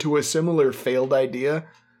looking into a similar failed idea,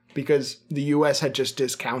 because the US had just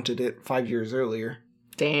discounted it 5 years earlier.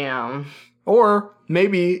 Damn. Or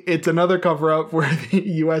maybe it's another cover-up where the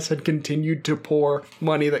US had continued to pour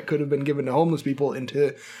money that could have been given to homeless people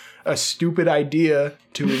into a stupid idea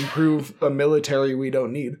to improve a military we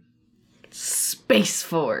don't need. Space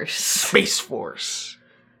Force. Space Force.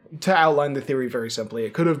 To outline the theory very simply,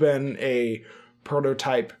 it could have been a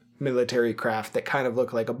prototype military craft that kind of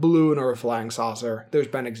looked like a balloon or a flying saucer. There's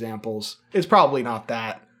been examples. It's probably not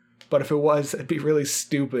that. But if it was, it'd be really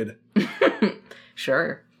stupid.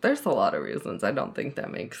 Sure. There's a lot of reasons I don't think that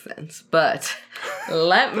makes sense. But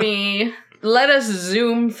let us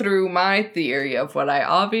zoom through my theory of what I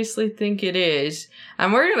obviously think it is.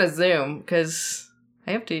 And we're going to zoom because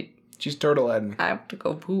I have to... She's turtleheading. I have to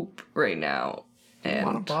go poop right now. And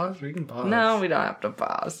Want to pause? We can pause. no, we don't have to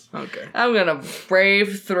pause. Okay. I'm going to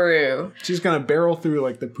brave through. She's going to barrel through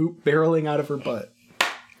like the poop barreling out of her butt.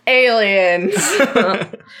 Aliens.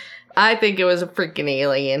 I think it was a freaking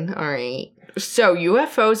alien. All right. So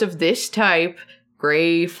UFOs of this type,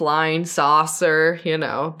 gray flying saucer, you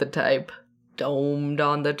know, the type domed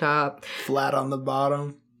on the top. Flat on the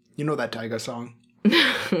bottom. You know that Tyga song?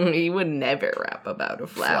 He would never rap about a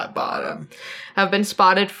flat bottom. Have been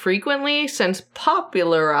spotted frequently since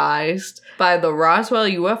popularized by the Roswell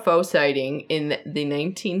UFO sighting in the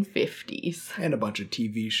 1950s. And a bunch of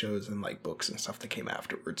TV shows and like books and stuff that came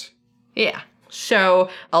afterwards. Yeah. So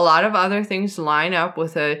a lot of other things line up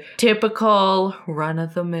with a typical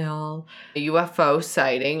run-of-the-mill UFO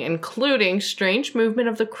sighting, including strange movement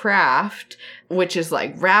of the craft, which is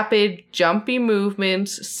like rapid, jumpy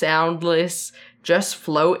movements, soundless, just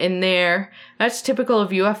float in there. That's typical of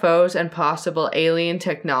UFOs and possible alien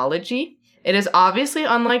technology. It is obviously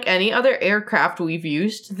unlike any other aircraft we've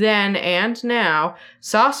used then and now.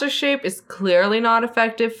 Saucer shape is clearly not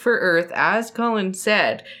effective for Earth, as Cullen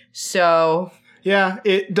said. So... yeah,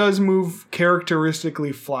 it does move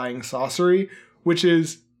characteristically flying saucery, which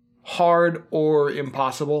is hard or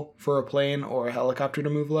impossible for a plane or a helicopter to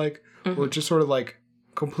move like. Where it just sort of like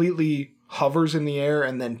completely hovers in the air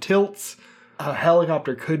and then tilts. A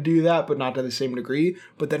helicopter could do that, but not to the same degree.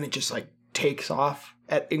 But then it just like takes off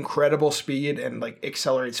at incredible speed and like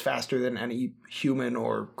accelerates faster than any human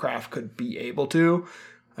or craft could be able to.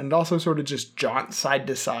 And it also sort of just jaunts side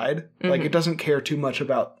to side. Like it doesn't care too much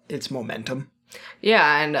about its momentum.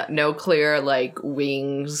 yeah, and no clear, like,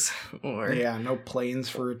 wings or... yeah, no planes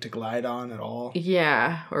for it to glide on at all.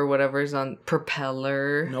 yeah, or whatever's on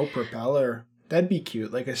propeller. No propeller. That'd be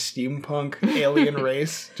cute. Like a steampunk alien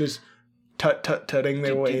race. Just tut-tut-tutting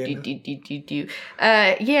their way in.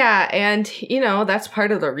 Yeah, and, you know, that's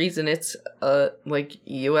part of the reason it's a, like,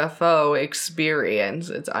 UFO experience.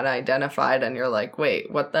 It's unidentified, and you're like, wait,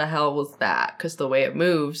 what the hell was that? Because the way it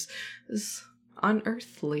moves is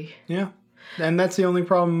unearthly. Yeah. And that's the only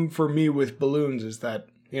problem for me with balloons is that,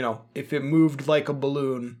 you know, if it moved like a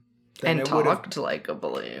balloon... then And it would've- talked like a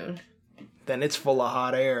balloon. then it's full of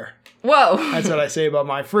hot air. Whoa! That's what I say about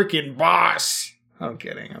my freaking boss. I'm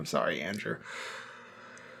kidding. I'm sorry, Andrew.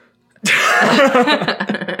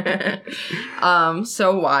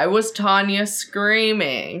 So why was Tanya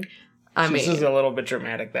screaming? This is a little bit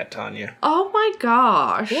dramatic, that Tanya. Oh my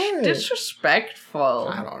gosh. What? Disrespectful.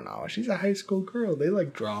 I don't know. She's a high school girl. They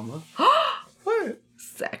like drama. What?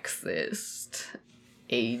 Sexist.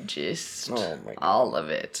 Ageist. Oh my God. All of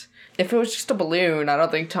it. If it was just a balloon, I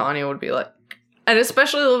don't think Tanya would be like... And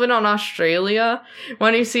especially living on Australia,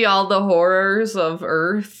 when you see all the horrors of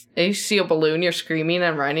Earth, and you see a balloon, you're screaming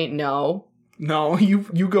and running. No. No,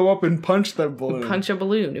 you go up and punch that balloon. Punch a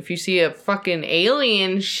balloon. If you see a fucking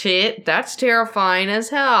alien shit, that's terrifying as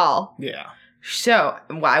hell. Yeah. So,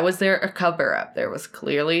 why was there a cover-up? There was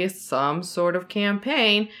clearly some sort of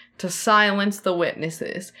campaign to silence the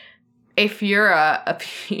witnesses. If you're a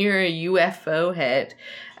UFO head,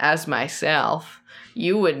 as myself,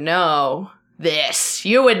 you would know this.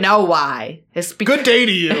 You would know why. Good day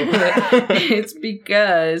to you. It's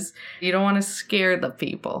because you don't want to scare the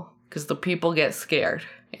people. Because the people get scared.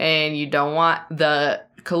 And you don't want the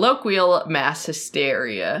colloquial mass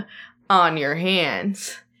hysteria on your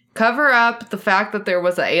hands. Cover up the fact that there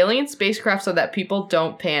was an alien spacecraft so that people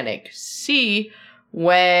don't panic. See,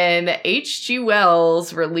 when H.G.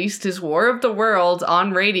 Wells released his War of the Worlds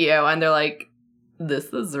on radio, and they're like, this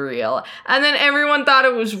is real. And then everyone thought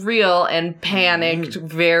it was real and panicked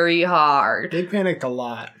very hard. They panicked a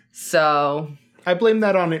lot. So... I blame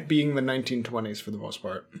that on it being the 1920s for the most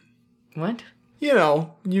part. What? You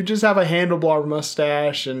know, you just have a handlebar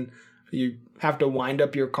mustache and you have to wind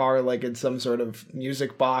up your car like it's some sort of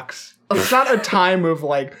music box. It's not a time of,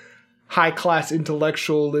 like, high-class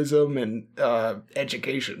intellectualism and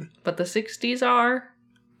education. But the 60s are?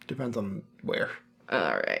 Depends on where.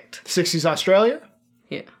 All right. 60s Australia?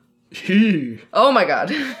 Yeah. Hee. Oh my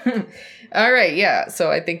god. All right, yeah.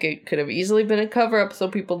 So I think it could have easily been a cover-up so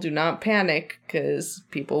people do not panic, because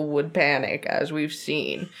people would panic, as we've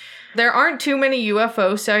seen. There aren't too many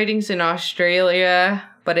UFO sightings in Australia,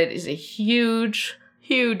 but it is a huge,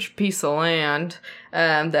 huge piece of land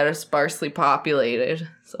that is sparsely populated.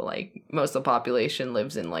 So, like, most of the population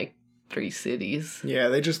lives in, like, 3 cities. Yeah,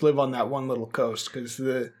 they just live on that one little coast, because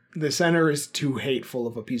the center is too hateful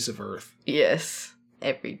of a piece of Earth. Yes.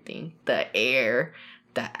 Everything. The air.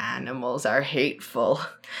 The animals are hateful.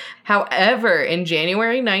 However, in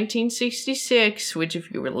January 1966, which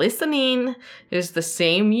if you were listening, is the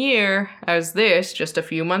same year as this, just a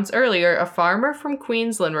few months earlier, a farmer from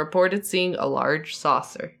Queensland reported seeing a large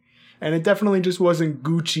saucer. And it definitely just wasn't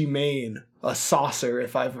Gucci Mane, a saucer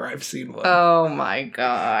if I've seen one. Oh my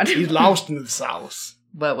god. He's lost in the sauce.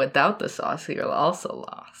 But without the sauce, you're also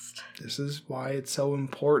lost. This is why it's so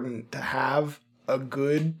important to have a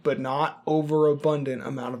good but not overabundant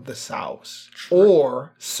amount of the sauce.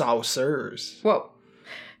 Or saucers. Whoa.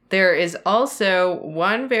 There is also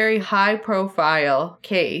one very high-profile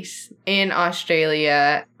case in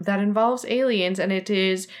Australia that involves aliens, and it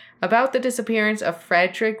is about the disappearance of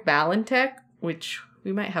Frederick Valentek, which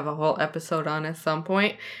we might have a whole episode on at some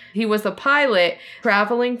point. He was a pilot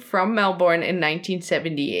traveling from Melbourne in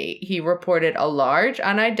 1978. He reported a large,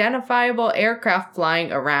 unidentifiable aircraft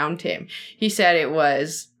flying around him. He said it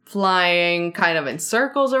was flying kind of in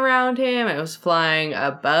circles around him. It was flying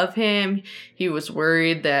above him. He was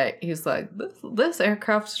worried that he's like, this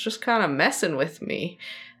aircraft's just kind of messing with me.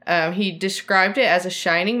 He described it as a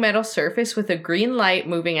shining metal surface with a green light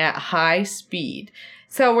moving at high speed.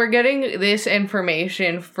 So we're getting this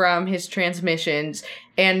information from his transmissions,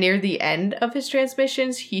 and near the end of his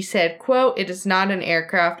transmissions, he said, quote, "It is not an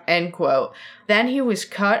aircraft," end quote. Then he was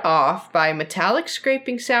cut off by metallic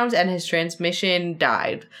scraping sounds, and his transmission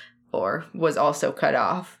died, or was also cut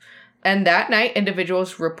off. And that night,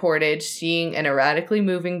 individuals reported seeing an erratically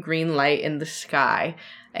moving green light in the sky.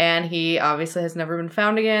 And he obviously has never been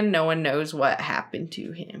found again. No one knows what happened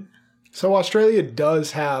to him. So Australia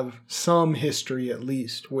does have some history, at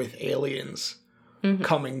least, with aliens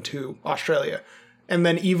coming to Australia. And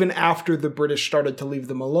then even after the British started to leave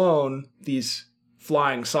them alone, these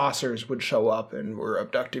flying saucers would show up and were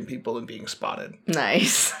abducting people and being spotted.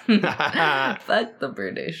 Nice. Fuck the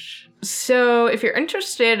British. So if you're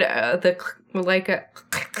interested, if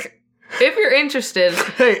you're interested...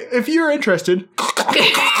 Hey, if you're interested...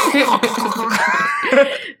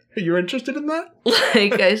 You're interested in that?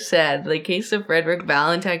 Like I said, the case of Frederick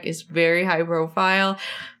Valentek is very high profile.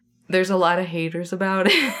 There's a lot of haters about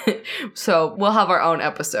it. So we'll have our own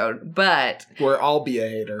episode, but... Where I'll be a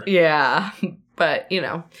hater. Yeah. But, you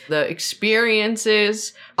know, the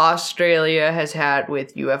experiences Australia has had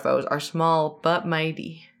with UFOs are small but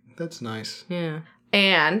mighty. That's nice. Yeah.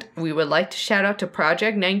 And we would like to shout out to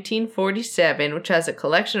Project 1947, which has a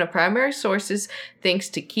collection of primary sources thanks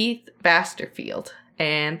to Keith Basterfield.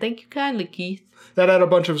 And thank you kindly, Keith. That had a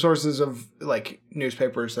bunch of sources of, like,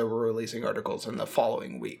 newspapers that were releasing articles in the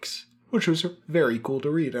following weeks. which was very cool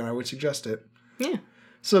to read, and I would suggest it. Yeah.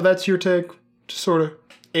 So that's your take, just sort of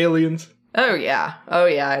aliens. Oh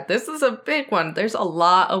yeah. This is a big one. There's a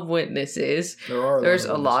lot of witnesses. There's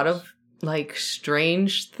a lot of like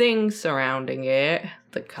strange things surrounding it.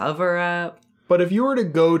 The cover up. But if you were to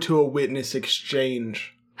go to a witness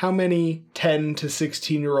exchange, how many 10 to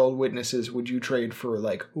 16-year-old witnesses would you trade for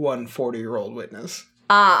like one 40-year-old witness?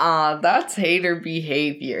 That's hater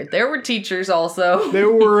behavior. There were teachers also.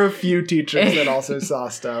 There were a few teachers that also saw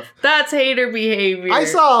stuff. That's hater behavior. I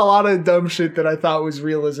saw a lot of dumb shit that I thought was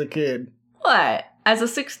real as a kid. What? As a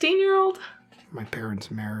 16-year-old? My parents'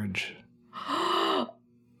 marriage.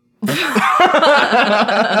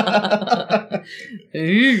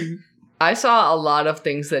 I saw a lot of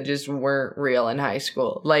things that just weren't real in high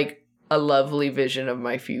school. Like a lovely vision of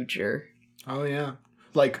my future. Oh, yeah.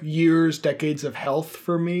 Like years, decades of health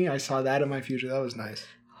for me. I saw that in my future. That was nice.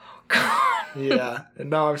 Oh, God. Yeah. And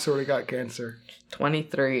now I've sort of got cancer.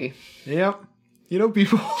 23. Yep. You know,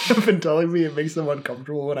 people have been telling me it makes them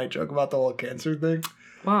uncomfortable when I joke about the whole cancer thing.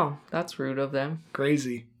 Wow, that's rude of them.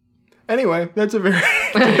 Crazy. Anyway, that's a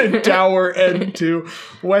very dour end to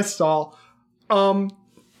Westall.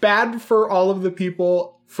 Bad for all of the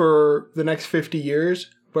people for the next 50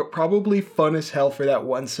 years, but probably fun as hell for that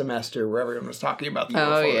one semester where everyone was talking about the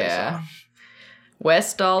UFO. Oh, yeah.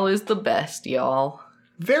 Westall is the best, y'all.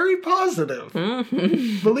 Very positive.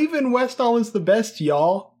 Mm-hmm. Believe in Westall is the best,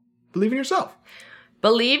 y'all. Believe in yourself.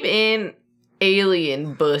 Believe in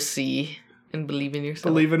alien bussy. And believe in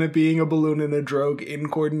yourself. Believe in it being a balloon and a drogue in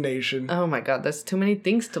coordination. Oh my god, that's too many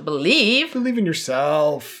things to believe. Believe in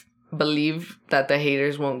yourself. Believe that the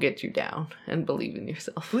haters won't get you down. And believe in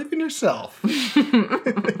yourself. Believe in yourself.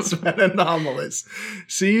 It's been anomalous.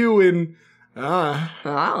 See you in... I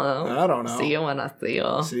don't know. See you when I see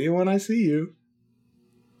you. See you when I see you.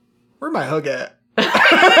 Where my hug at?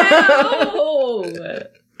 No.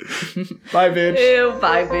 Bye, bitch. Ew,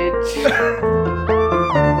 bye, bitch.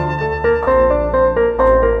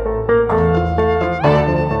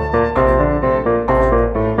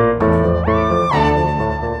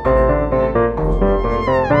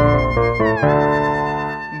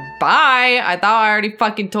 Bye. I thought I already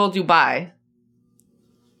fucking told you bye.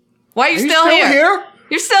 Why are you still here? Here?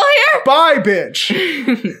 You're still here? Bye, bitch.